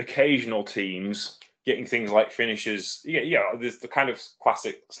occasional teams getting things like finishes. Yeah, there's the kind of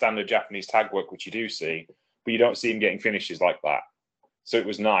classic standard Japanese tag work which you do see, but you don't see them getting finishes like that. So it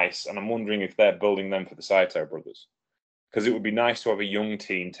was nice, and I'm wondering if they're building them for the Saito brothers, because it would be nice to have a young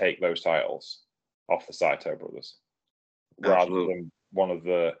team take those titles off the Saito brothers, rather than one of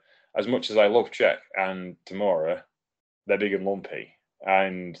the. As much as I love Czech and Tamura, they're big and lumpy,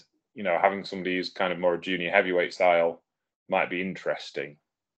 and having somebody who's kind of more junior heavyweight style might be interesting,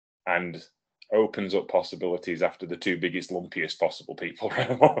 and opens up possibilities after the two biggest, lumpiest possible people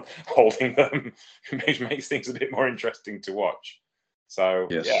holding them, makes things a bit more interesting to watch. So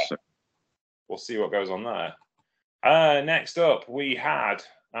yes, yeah, we'll see what goes on there. Next up, we had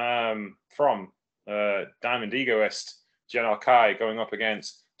from Diamond Egoist, Gen Kai going up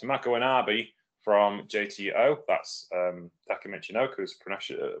against Tamako Inabe from JTO. That's Taka Michinoku's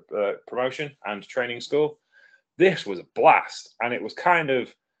promotion and training school. This was a blast, and it was kind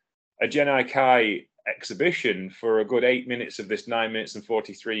of a Gen Kai exhibition for a good 8 minutes of this 9 minutes and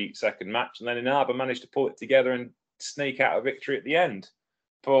 43-second match, and then Inabe managed to pull it together and sneak out a victory at the end.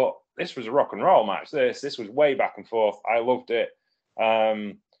 But this was a rock and roll match. This was way back and forth. I loved it.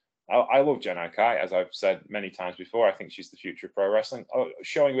 I love Jen Kai, as I've said many times before. I think she's the future of pro wrestling.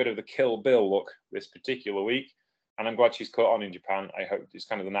 Showing a bit of the Kill Bill look this particular week, and I'm glad she's caught on in Japan. I hope it's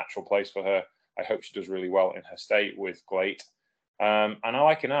kind of the natural place for her. I hope she does really well in her state with GLEAT. And I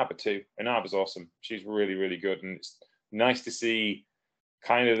like Inaba too. Inaba's awesome. She's really, really good, and it's nice to see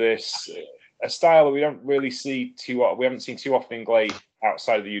kind of this a style that we don't really see too. We haven't seen too often in GLEAT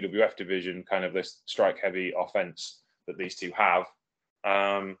outside of the UWF division. Kind of this strike-heavy offense that these two have.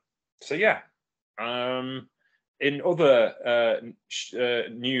 So yeah. In other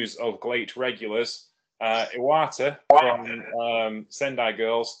news of GLEAT regulars, Iwata from Sendai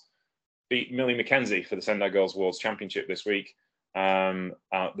Girls beat Millie McKenzie for the Sendai Girls World Championship this week. At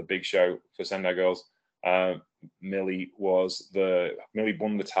the big show for Sendai Girls. Millie won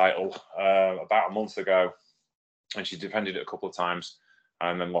the title about a month ago, and she defended it a couple of times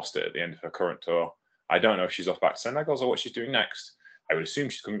and then lost it at the end of her current tour. I don't know if she's off back to Sendai Girls or what she's doing next. I would assume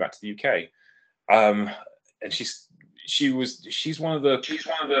she's coming back to the UK. And she's one of the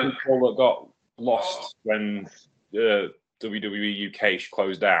people that got lost when WWE UK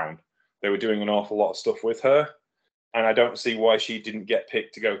closed down. They were doing an awful lot of stuff with her, and I don't see why she didn't get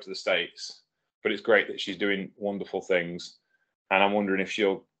picked to go to the States. But it's great that she's doing wonderful things, and I'm wondering if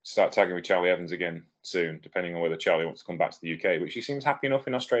she'll start tagging with Charlie Evans again soon, depending on whether Charlie wants to come back to the UK. But she seems happy enough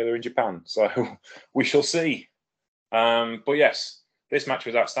in Australia and Japan, so we shall see. But yes, this match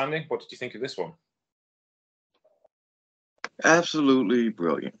was outstanding. What did you think of this one? Absolutely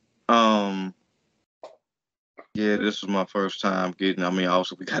brilliant. Yeah, this was my first time getting.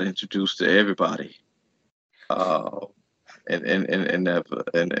 Also we got introduced to everybody, in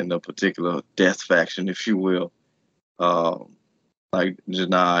the particular death faction, if you will, like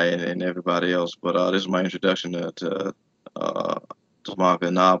Janai and everybody else. But this is my introduction to Tamaka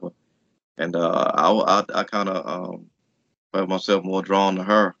Inaba, and I kind of felt myself more drawn to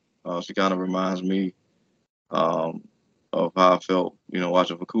her. She kind of reminds me of how I felt,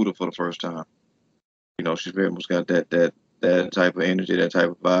 watching Fukuda for the first time. She's very much got that type of energy, that type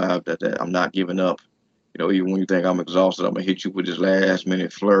of vibe, that I'm not giving up. Even when you think I'm exhausted, I'm gonna hit you with this last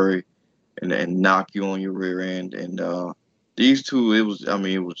minute flurry and knock you on your rear end. And these two, it was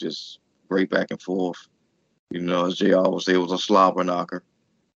just great back and forth. As JR would say, it was a slobber knocker.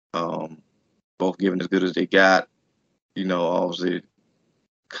 Both giving as good as they got. Obviously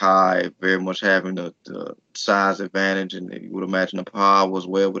Kai very much having the size advantage, and you would imagine the power as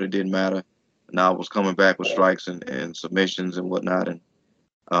well, but it didn't matter. Now was coming back with strikes and submissions and whatnot. And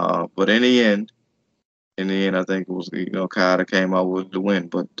but in the end, I think it was Kai that came out with the win.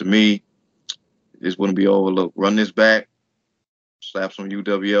 But to me, this wouldn't be overlooked. Run this back, slap some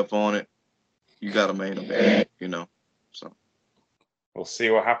UWF on it. You got a main event, So we'll see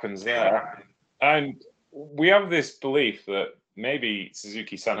what happens there. And we have this belief that maybe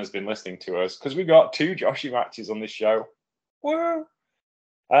Suzuki-san has been listening to us, because we got 2 Joshi matches on this show. Woo!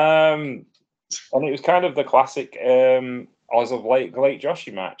 And it was kind of the classic Oz of late GLEAT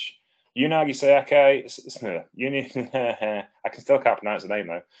Joshi match. Unagi Sayaka, I can't pronounce the name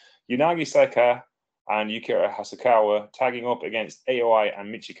though. Unagi Sayaka and Yukiro Hasakawa tagging up against AOI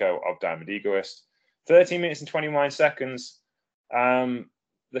and Michiko of Diamond Egoist. 13 minutes and 29 seconds. The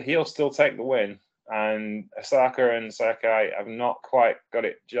heels still take the win, and Asaka and Sakai have not quite got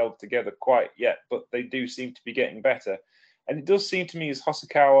it gelled together quite yet, but they do seem to be getting better. And it does seem to me as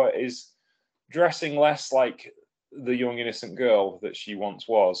Hosokawa is dressing less like the young innocent girl that she once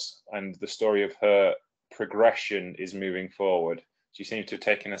was, and the story of her progression is moving forward. She seems to have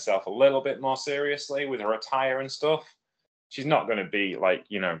taken herself a little bit more seriously with her attire and stuff. She's not going to be like,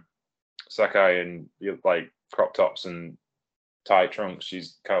 Sakai and like crop tops and tie trunks.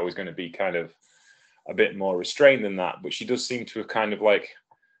 She's always going to be kind of a bit more restrained than that, but she does seem to have kind of like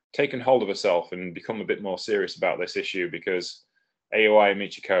taken hold of herself and become a bit more serious about this issue, because AOI and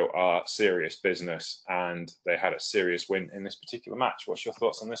Michiko are serious business, and they had a serious win in this particular match. What's your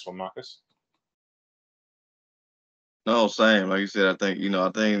thoughts on this one, Marcus? No, same. Like you said, I think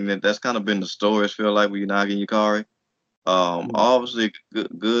that's kind of been the story. I feel like with Unagi and Yukari. Obviously,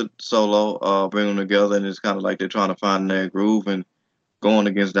 good solo, bring them together, and it's kind of like they're trying to find their groove. And going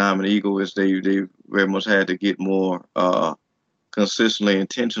against Diamond Eagle, is they very much had to get more consistently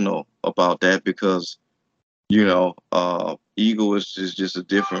intentional about that, because Eagle is just a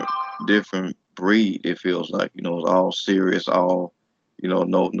different breed. It feels like it's all serious, all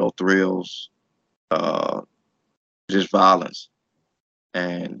no thrills, just violence.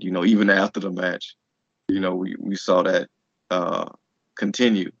 And even after the match, we saw that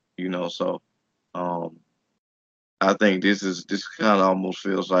continue. So I think this kind of almost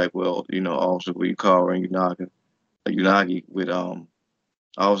feels like, well, also with Yukari and Unagi with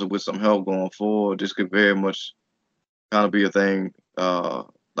obviously with some help going forward, this could very much kind of be a thing.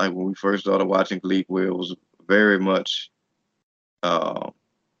 Like when we first started watching GLEAT, where it was very much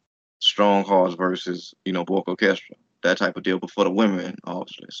strong hearts versus Bork Orchestra, that type of deal, but for the women,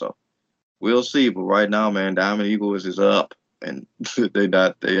 obviously. So we'll see. But right now, man, Diamond Eagles is up, and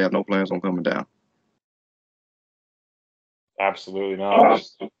they have no plans on coming down. Absolutely not.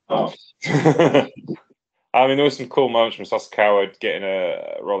 I mean, there was some cool moments from Sasakawa getting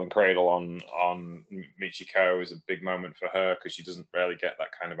a rolling cradle on Michiko. It was a big moment for her because she doesn't really get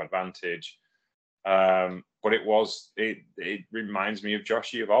that kind of advantage. But it reminds me of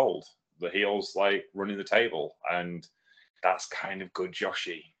Joshi of old. The heels like running the table, and that's kind of good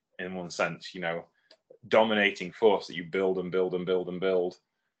Joshi in one sense. Dominating force that you build and build and build and build.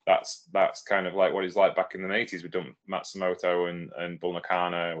 That's kind of like what it's like back in the 80s with Matsumoto and Bull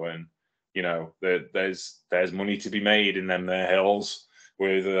Nakano, and there's money to be made in them there hills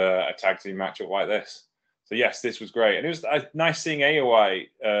with a tag team matchup like this. So yes, this was great, and it was nice seeing AOI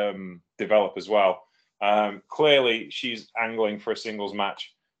develop as well. Clearly, she's angling for a singles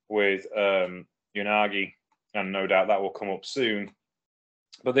match with Yanagi, and no doubt that will come up soon.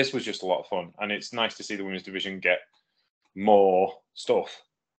 But this was just a lot of fun, and it's nice to see the women's division get more stuff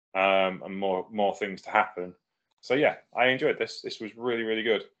and more things to happen. So yeah, I enjoyed this. This was really, really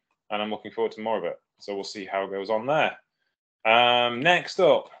good, and I'm looking forward to more of it. So we'll see how it goes on there. Next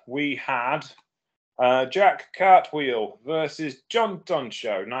up, we had Jack Cartwheel versus John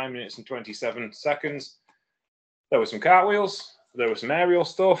Duncho, 9 minutes and 27 seconds. There were some cartwheels. There was some aerial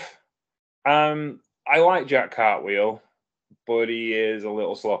stuff. I like Jack Cartwheel, but he is a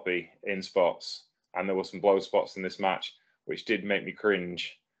little sloppy in spots. And there were some blow spots in this match, which did make me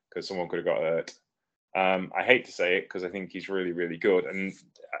cringe because someone could have got hurt. I hate to say it because I think he's really, really good. And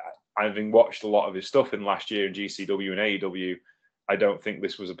having watched a lot of his stuff in last year in GCW and AEW, I don't think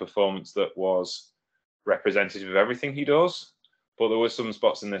this was a performance that was representative of everything he does. But there were some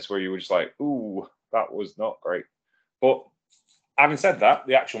spots in this where you were just like, ooh, that was not great. But having said that,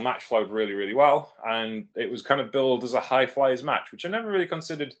 the actual match flowed really, really well. And it was kind of billed as a high flyers match, which I never really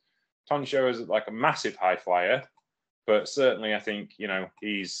considered Tonsho as like a massive high flyer. But certainly I think,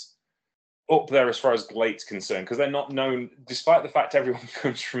 he's up there as far as GLEAT's concerned, because they're not known, despite the fact everyone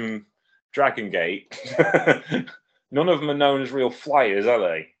comes from Dragon Gate, none of them are known as real flyers, are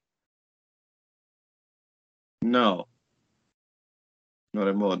they? No,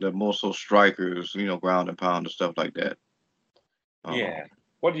 they're more so strikers, ground and pound and stuff like that. Yeah.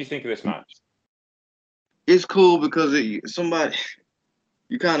 What do you think of this match? It's cool because you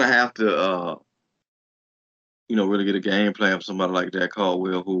kind of have to, really get a game plan for somebody like that,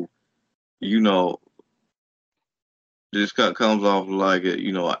 Caldwell, who, this comes off like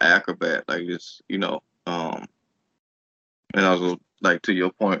an acrobat, like this, and also like to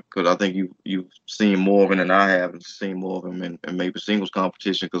your point, because I think you've seen more of him than I have, and seen more of him in maybe singles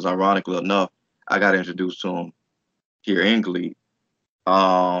competition. Because ironically enough, I got introduced to him here in GLEAT,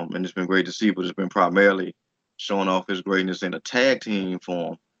 and it's been great to see. But it's been primarily showing off his greatness in a tag team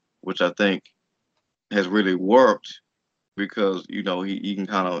form, which I think has really worked because he can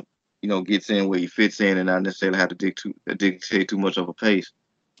kind of gets in where he fits in and not necessarily have to dictate too much of a pace.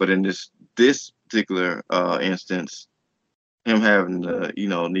 But in this particular instance, him having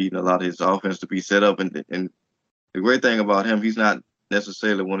needing a lot of his offense to be set up, and the great thing about him, he's not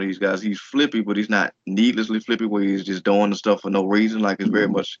necessarily one of these guys. He's flippy, but he's not needlessly flippy where he's just doing the stuff for no reason. Like, it's very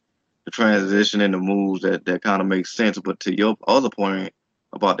much the transition and the moves that kind of makes sense. But to your other point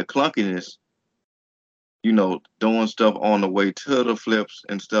about the clunkiness, doing stuff on the way to the flips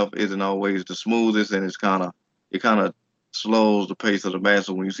and stuff isn't always the smoothest, and it kind of slows the pace of the match.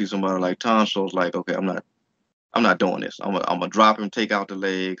 So when you see somebody like Tonsho, it's like, okay, I'm not doing this. I'm gonna drop him, take out the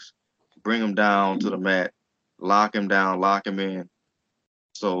legs, bring him down to the mat, lock him down, lock him in.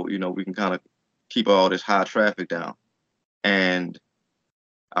 So, we can kind of keep all this high traffic down. And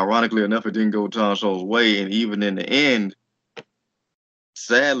ironically enough, it didn't go Tonsho's way. And even in the end,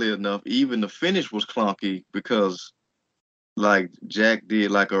 sadly enough, even the finish was clunky because like Jack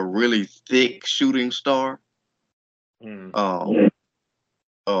did like a really thick shooting star. Or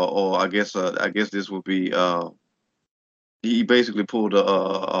I guess this would be he basically pulled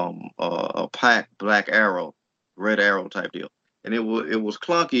a packed black arrow, red arrow type deal, and it was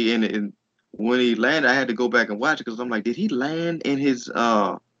clunky. And when he landed, I had to go back and watch it because I'm like, did he land in his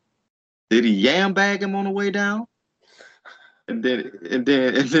did he yam bag him on the way down? And then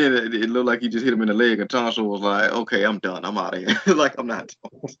it looked like he just hit him in the leg, and Tonsho was like, okay, I'm done. I'm out of here. Like, I'm not.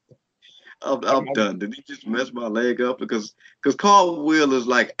 I'm done. Did he just mess my leg up? Because Caldwell is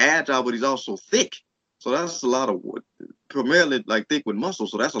like agile, but he's also thick. So that's a lot of primarily like thick with muscle,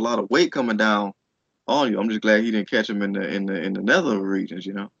 so that's a lot of weight coming down on you. I'm just glad he didn't catch him in the nether regions,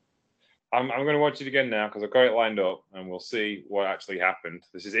 you know. I'm going to watch it again now because I've got it lined up, and we'll see what actually happened.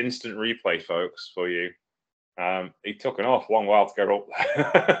 This is instant replay, folks, for you. He took an awful long while to get up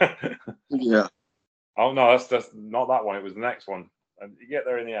there. Yeah. Oh no, that's not that one. It was the next one. And you get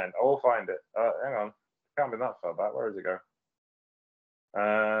there in the end. I will find it. Hang on, can't be that far back. Where does it go?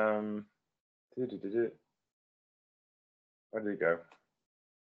 Where did he go?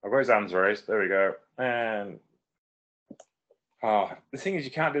 I've got his hands raised. There we go. And the thing is,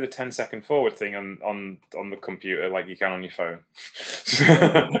 you can't do the 10-second forward thing on the computer like you can on your phone.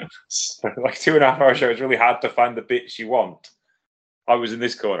 Like 2.5 hour show, it's really hard to find the bits you want. I was in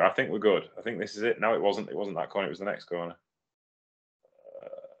this corner. I think we're good. I think this is it. No, it wasn't. It wasn't that corner. It was the next corner.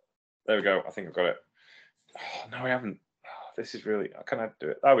 There we go. I think I've got it. Oh, no, I haven't. This is really. Can I do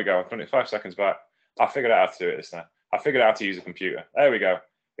it? There we go. I've done it 5 seconds back. I figured out how to do it this time. I figured out how to use a computer. There we go.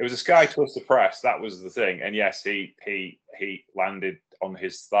 It was a sky twister press. That was the thing. And yes, he landed on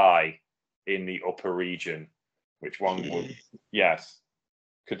his thigh in the upper region, which one would, yes,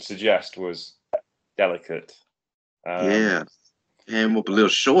 could suggest was delicate. Yeah. Him up a little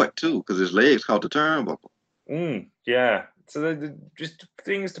short too, because his legs caught the turnbuckle. Yeah. So they're just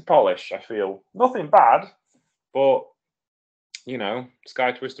things to polish, I feel. Nothing bad, but you know,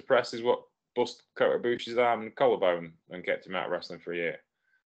 sky twister press is what bust Kota Ibushi's arm and collarbone and kept him out of wrestling for a year.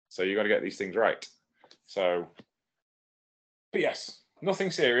 So you got to get these things right. So, but yes, nothing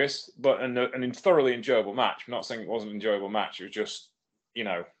serious, but an thoroughly enjoyable match. I'm not saying it wasn't an enjoyable match. It was just, you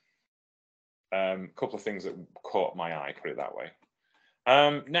know, a couple of things that caught my eye, put it that way.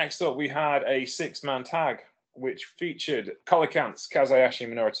 Next up, we had a 6-man tag, which featured Colicants, Kazayashi,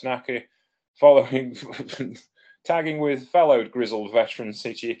 and Minoru Tanaka, following tagging with fellow grizzled veteran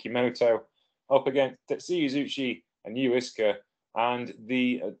Shichi Ikimoto, up against Tetsuya Izuchi and Yu Iizuka, and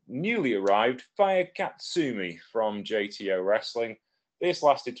the newly arrived Fire Katsumi from JTO Wrestling. This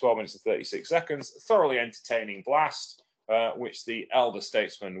lasted 12 minutes and 36 seconds. Thoroughly entertaining blast, which the Elder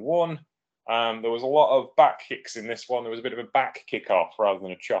Statesman won. There was a lot of back kicks in this one. There was a bit of a back kick off rather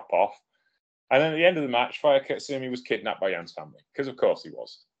than a chop off. And then at the end of the match, Fire Katsumi was kidnapped by Jan's family, because of course he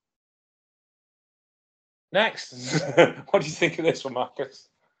was. Next, what do you think of this one, Marcus?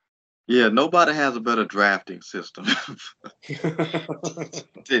 Yeah, nobody has a better drafting system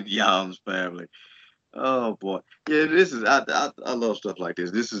than Jan's family. Oh boy, yeah, this is I love stuff like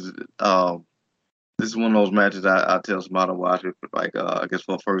this. This is one of those matches I tell somebody to watch it, like I guess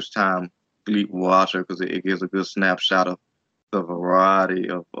for a first time GLEAT watcher, because it gives a good snapshot of the variety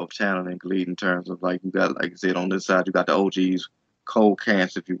of talent in GLEAT in terms of, like, you got, like I said, on this side you got the OGs, Cole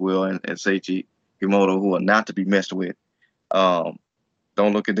Cants, if you will, and Seiichi Himoto, who are not to be messed with.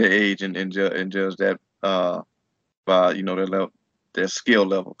 Don't look at their age and judge that by, you know, their skill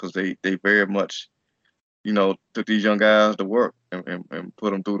level, because they very much, you know, took these young guys to work and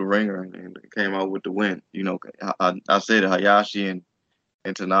put them through the ringer and came out with the win. You know, I said Hayashi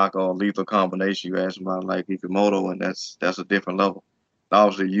and Tanaka are a lethal combination. You ask about like Ikimoto, and that's a different level.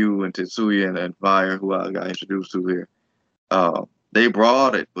 Obviously, you and Tetsuya and Fire, who I got introduced to here, they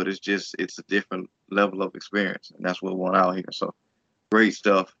brought it, but it's a different level of experience, and that's what won out here. So great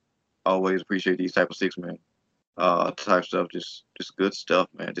stuff. Always appreciate these type of 6-man type stuff. Just good stuff,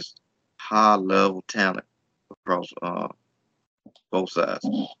 man. Just high level talent across both sides.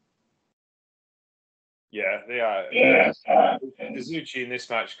 Yeah, they are. Izuchi in this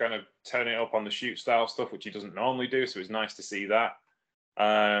match kind of turning it up on the shoot style stuff, which he doesn't normally do, so it's nice to see that.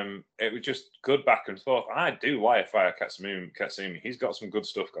 It was just good back and forth. I do like Fire Katsumi. He's got some good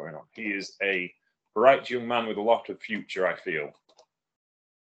stuff going on. He is a bright young man with a lot of future, I feel.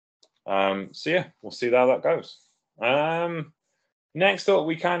 So yeah, we'll see how that goes. Next up,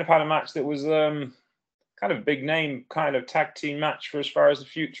 we kind of had a match that was kind of big name kind of tag team match for as far as the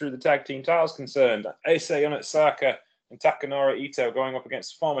future of the tag team title is concerned. Issei Onitsuka and Takanori Ito going up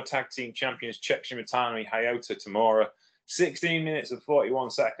against former tag team champions Check Shimatani, Hayata Tamura. 16 minutes and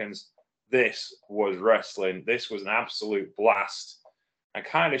 41 seconds. This was wrestling. This was an absolute blast. And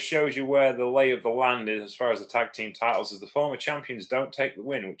kind of shows you where the lay of the land is as far as the tag team titles, as the former champions don't take the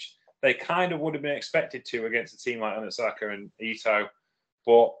win, which they kind of would have been expected to against a team like Onitsuka and Ito.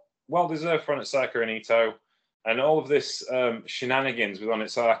 But well deserved for Onitsuka and Ito. And all of this shenanigans with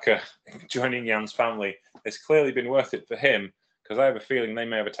Onitsuka joining Jan's family has clearly been worth it for him, because I have a feeling they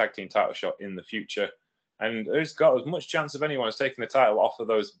may have a tag team title shot in the future. And he's got as much chance of anyone as taking the title off of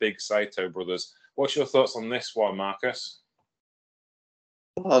those big Saito brothers. What's your thoughts on this one, Marcus?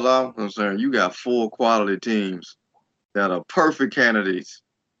 As far as I'm concerned, you got 4 quality teams that are perfect candidates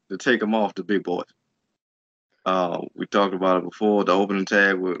to take them off the big boys. We talked about it before. The opening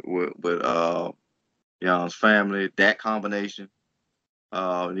tag with Jan's family, that combination.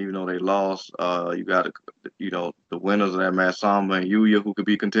 And even though they lost, you got the winners of that match, Samba and Yuya, who could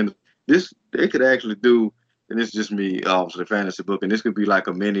be contenders. This they could actually do, and it's just me, obviously fantasy book, and this could be like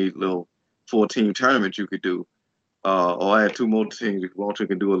a mini little 4-team tournament you could do, or add 2 more teams if you want to,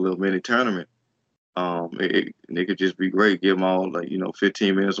 can do a little mini tournament. It could just be great. Give them all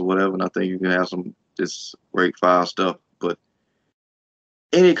 15 minutes or whatever, and I think you can have some just great fire stuff. But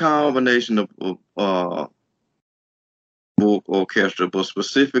any combination of Bulk Orchestra, but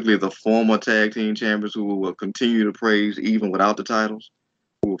specifically the former tag team champions who will continue to praise even without the titles,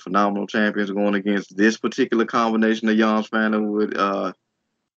 who were phenomenal champions going against this particular combination of Jan's family with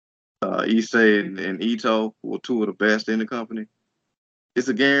Issei and Ito, who are 2 of the best in the company. It's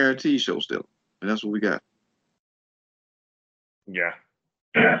a guarantee show still, and that's what we got. Yeah.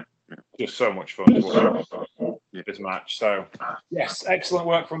 Just so much fun to watch this match. So, yes, excellent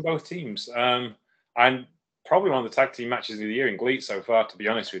work from both teams. And probably one of the tag team matches of the year in GLEAT so far, to be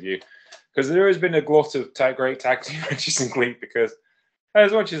honest with you, because there has been a glut of great tag team matches in GLEAT, because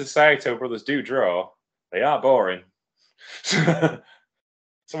as much as the Saito brothers do draw, they are boring. So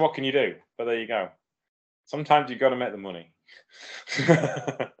what can you do? But there you go. Sometimes you've got to make the money.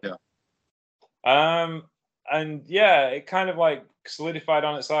 Yeah. And yeah, it kind of like solidified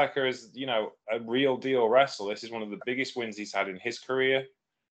Onitsuka as, a real deal wrestler. This is one of the biggest wins he's had in his career.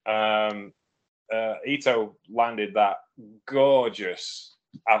 Ito landed that gorgeous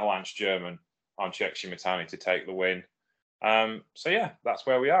avalanche German on Cheick Shimatani to take the win. So yeah, that's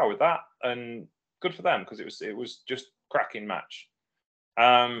where we are with that, and good for them, because it was just cracking match.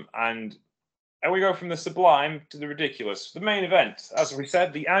 And we go from the sublime to the ridiculous. The main event, as we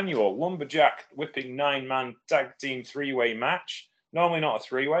said, the annual Lumberjack Whipping 9-man tag team 3-way match. Normally not a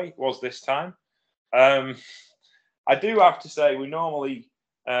 3-way, was this time. I do have to say, we normally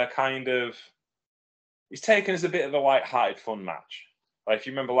it's taken as a bit of a light-hearted fun match. Like, if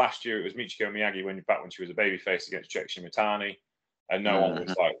you remember last year, it was Michiko Miyagi back when she was a babyface against Cheick Shimatani, and no one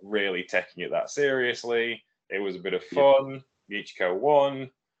was like really taking it that seriously. It was a bit of fun. Yep. Michiko won.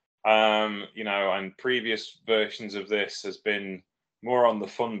 And previous versions of this has been more on the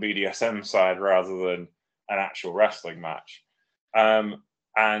fun BDSM side rather than an actual wrestling match.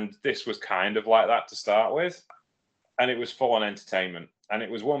 And this was kind of like that to start with, and it was full on entertainment. And it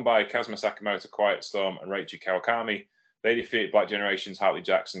was won by Kazuma Sakamoto, Quiet Storm, and Reichi Kawakami. They defeated Black Generations, Hartley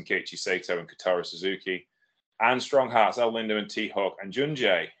Jackson, Keiichi Sato, and Kotaro Suzuki, and Strong Hearts, El Lindo and T-Hawk and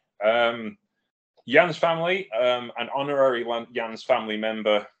Junjay. Jan's family, an honorary Jan's family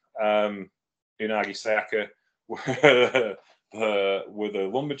member, Unagi Sayaka, were the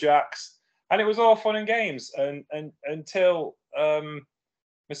Lumberjacks, and it was all fun and games until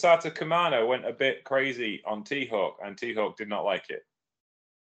Masato Kamano went a bit crazy on T-Hawk, and T-Hawk did not like it.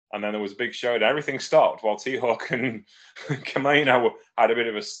 And then there was a big showdown. Everything stopped while T-Hawk and Kamano had a bit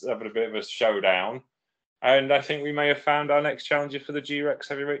of a showdown. And I think we may have found our next challenger for the G-Rex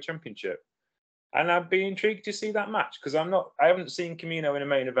Heavyweight Championship. And I'd be intrigued to see that match, because I haven't seen Kamino in a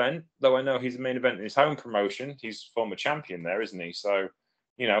main event, though I know he's a main event in his home promotion. He's former champion there, isn't he? So,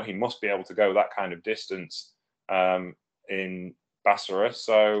 he must be able to go that kind of distance in Basra.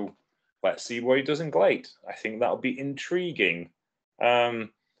 So let's see what he does in GLEAT. I think that'll be intriguing.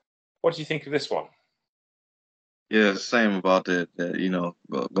 What do you think of this one? Yeah, same about that.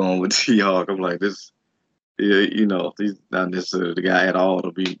 Going with T-Hawk, I'm like, this. Yeah, he's not necessarily the guy at all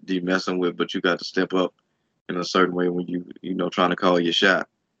to be messing with, but you got to step up in a certain way when you trying to call your shot.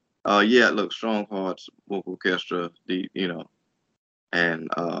 Yeah, look, Strong Hearts, Vocal Orchestra, and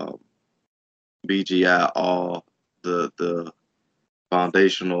BGI are the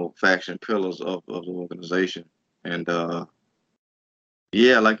foundational faction pillars of the organization. And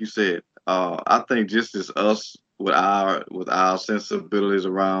yeah, like you said, I think just as us with our sensibilities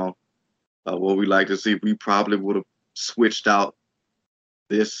around what we like to see, we probably would have switched out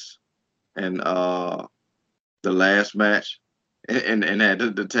this and the last match and had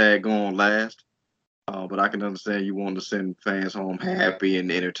the tag going last. But I can understand you want to send fans home happy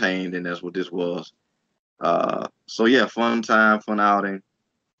and entertained, and that's what this was. So yeah, fun time, fun outing.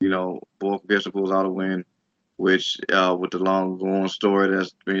 Bulk Orchestra pulls out a win, which with the long going story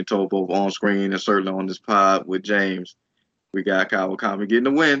that's being told both on screen and certainly on this pod with James, we got Kawakami getting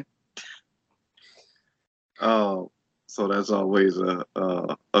the win. So that's always a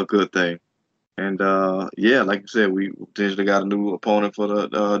good thing. And yeah, like you said, we potentially got a new opponent for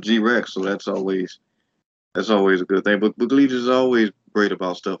the G-Rex, so that's always a good thing. But GLEAT is always great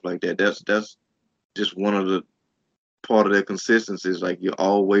about stuff like that. That's just one of the part of their consistency is like you're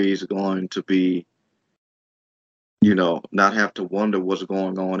always going to be not have to wonder what's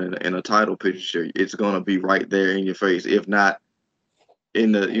going on in a title picture. It's going to be right there in your face, if not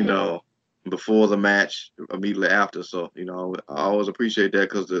in the, before the match, immediately after. So, I always appreciate that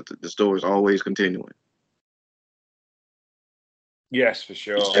because the story is always continuing. Yes, for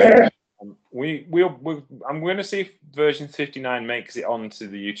sure. I'm going to see if version 59 makes it onto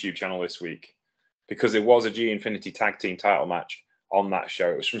the YouTube channel this week, because there was a G Infinity Tag Team title match on that show.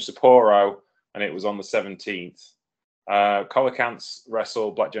 It was from Sapporo, and it was on the 17th. Colicants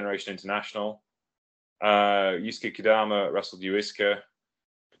wrestled Black Generation International. Yusuke Kidama wrestled Yuiska.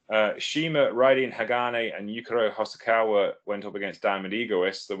 Shima, Raiden Hagane, and Yukiro Hosokawa went up against Diamond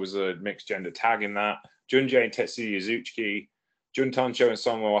Egoist. There was a mixed gender tag in that. Junjay and Tetsuya Zuchiki. Jun Tonsho and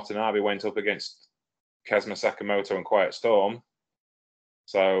Soma Watanabe went up against Kazuma Sakamoto and Quiet Storm.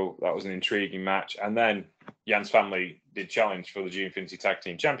 So that was an intriguing match. And then Yan's family did challenge for the G Infinity Tag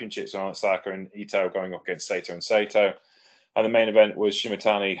Team Championships on Saka and Ito going up against Sato and Sato. And the main event was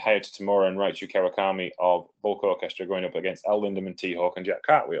Shimatani, Hayato Tamura, and Raichu Kawakami of Bulk Orchestra going up against El Lindemann, T-Hawk, and Jack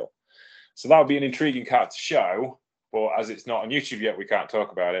Cartwheel. So that would be an intriguing card to show, but as it's not on YouTube yet, we can't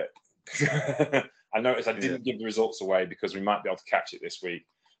talk about it. I noticed I didn't give the results away because we might be able to catch it this week.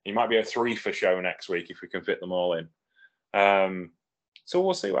 You might be a 3 for show next week if we can fit them all in. So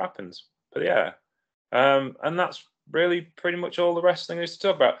we'll see what happens. But yeah, and that's really pretty much all the wrestling there is to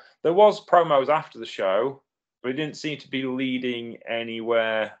talk about. There was promos after the show, but it didn't seem to be leading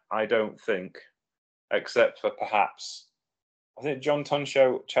anywhere, I don't think, except for perhaps, I think John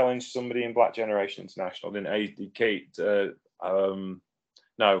Tonsho challenged somebody in Black Generation International, didn't he?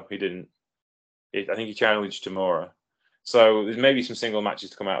 No, he didn't. I think he challenged Tamura. So there's maybe some single matches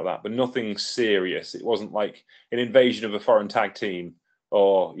to come out of that, but nothing serious. It wasn't like an invasion of a foreign tag team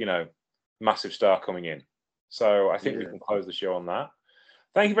or, massive star coming in. So I think we can close the show on that.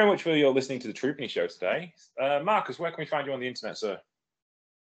 Thank you very much for your listening to the Troopany Show today. Marcus, where can we find you on the internet, sir?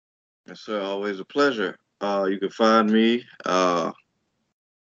 Yes, sir. Always a pleasure. You can find me on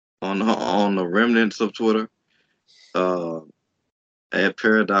the remnants of Twitter. At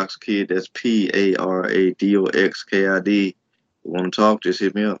Paradox Kid, that's PARADOXKID. You want to talk, just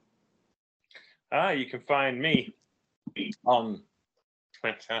hit me up. You can find me on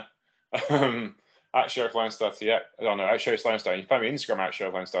Twitter at Sheriff Lone-Star TX. Oh no, at Sheriff Lone-Star. You can find me on Instagram at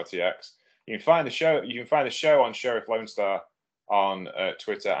Sheriff Lone-Star TX. You can find the show on Sheriff Lone-Star on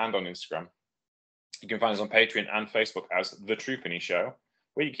Twitter and on Instagram. You can find us on Patreon and Facebook as The Troopany Show,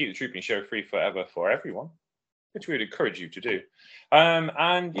 where you keep The Troopany Show free forever for everyone, which we would encourage you to do.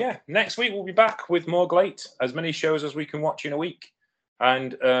 And yeah, next week we'll be back with more GLEAT, as many shows as we can watch in a week,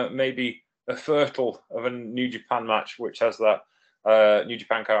 and maybe a fertile of a New Japan match, which has that New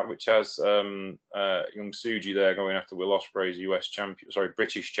Japan card, which has young Suji there going after Will Ospreay's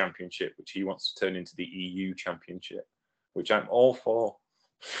British Championship, which he wants to turn into the EU Championship, which I'm all for.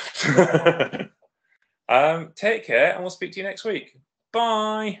 Take care, and we'll speak to you next week.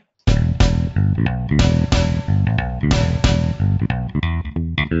 Bye.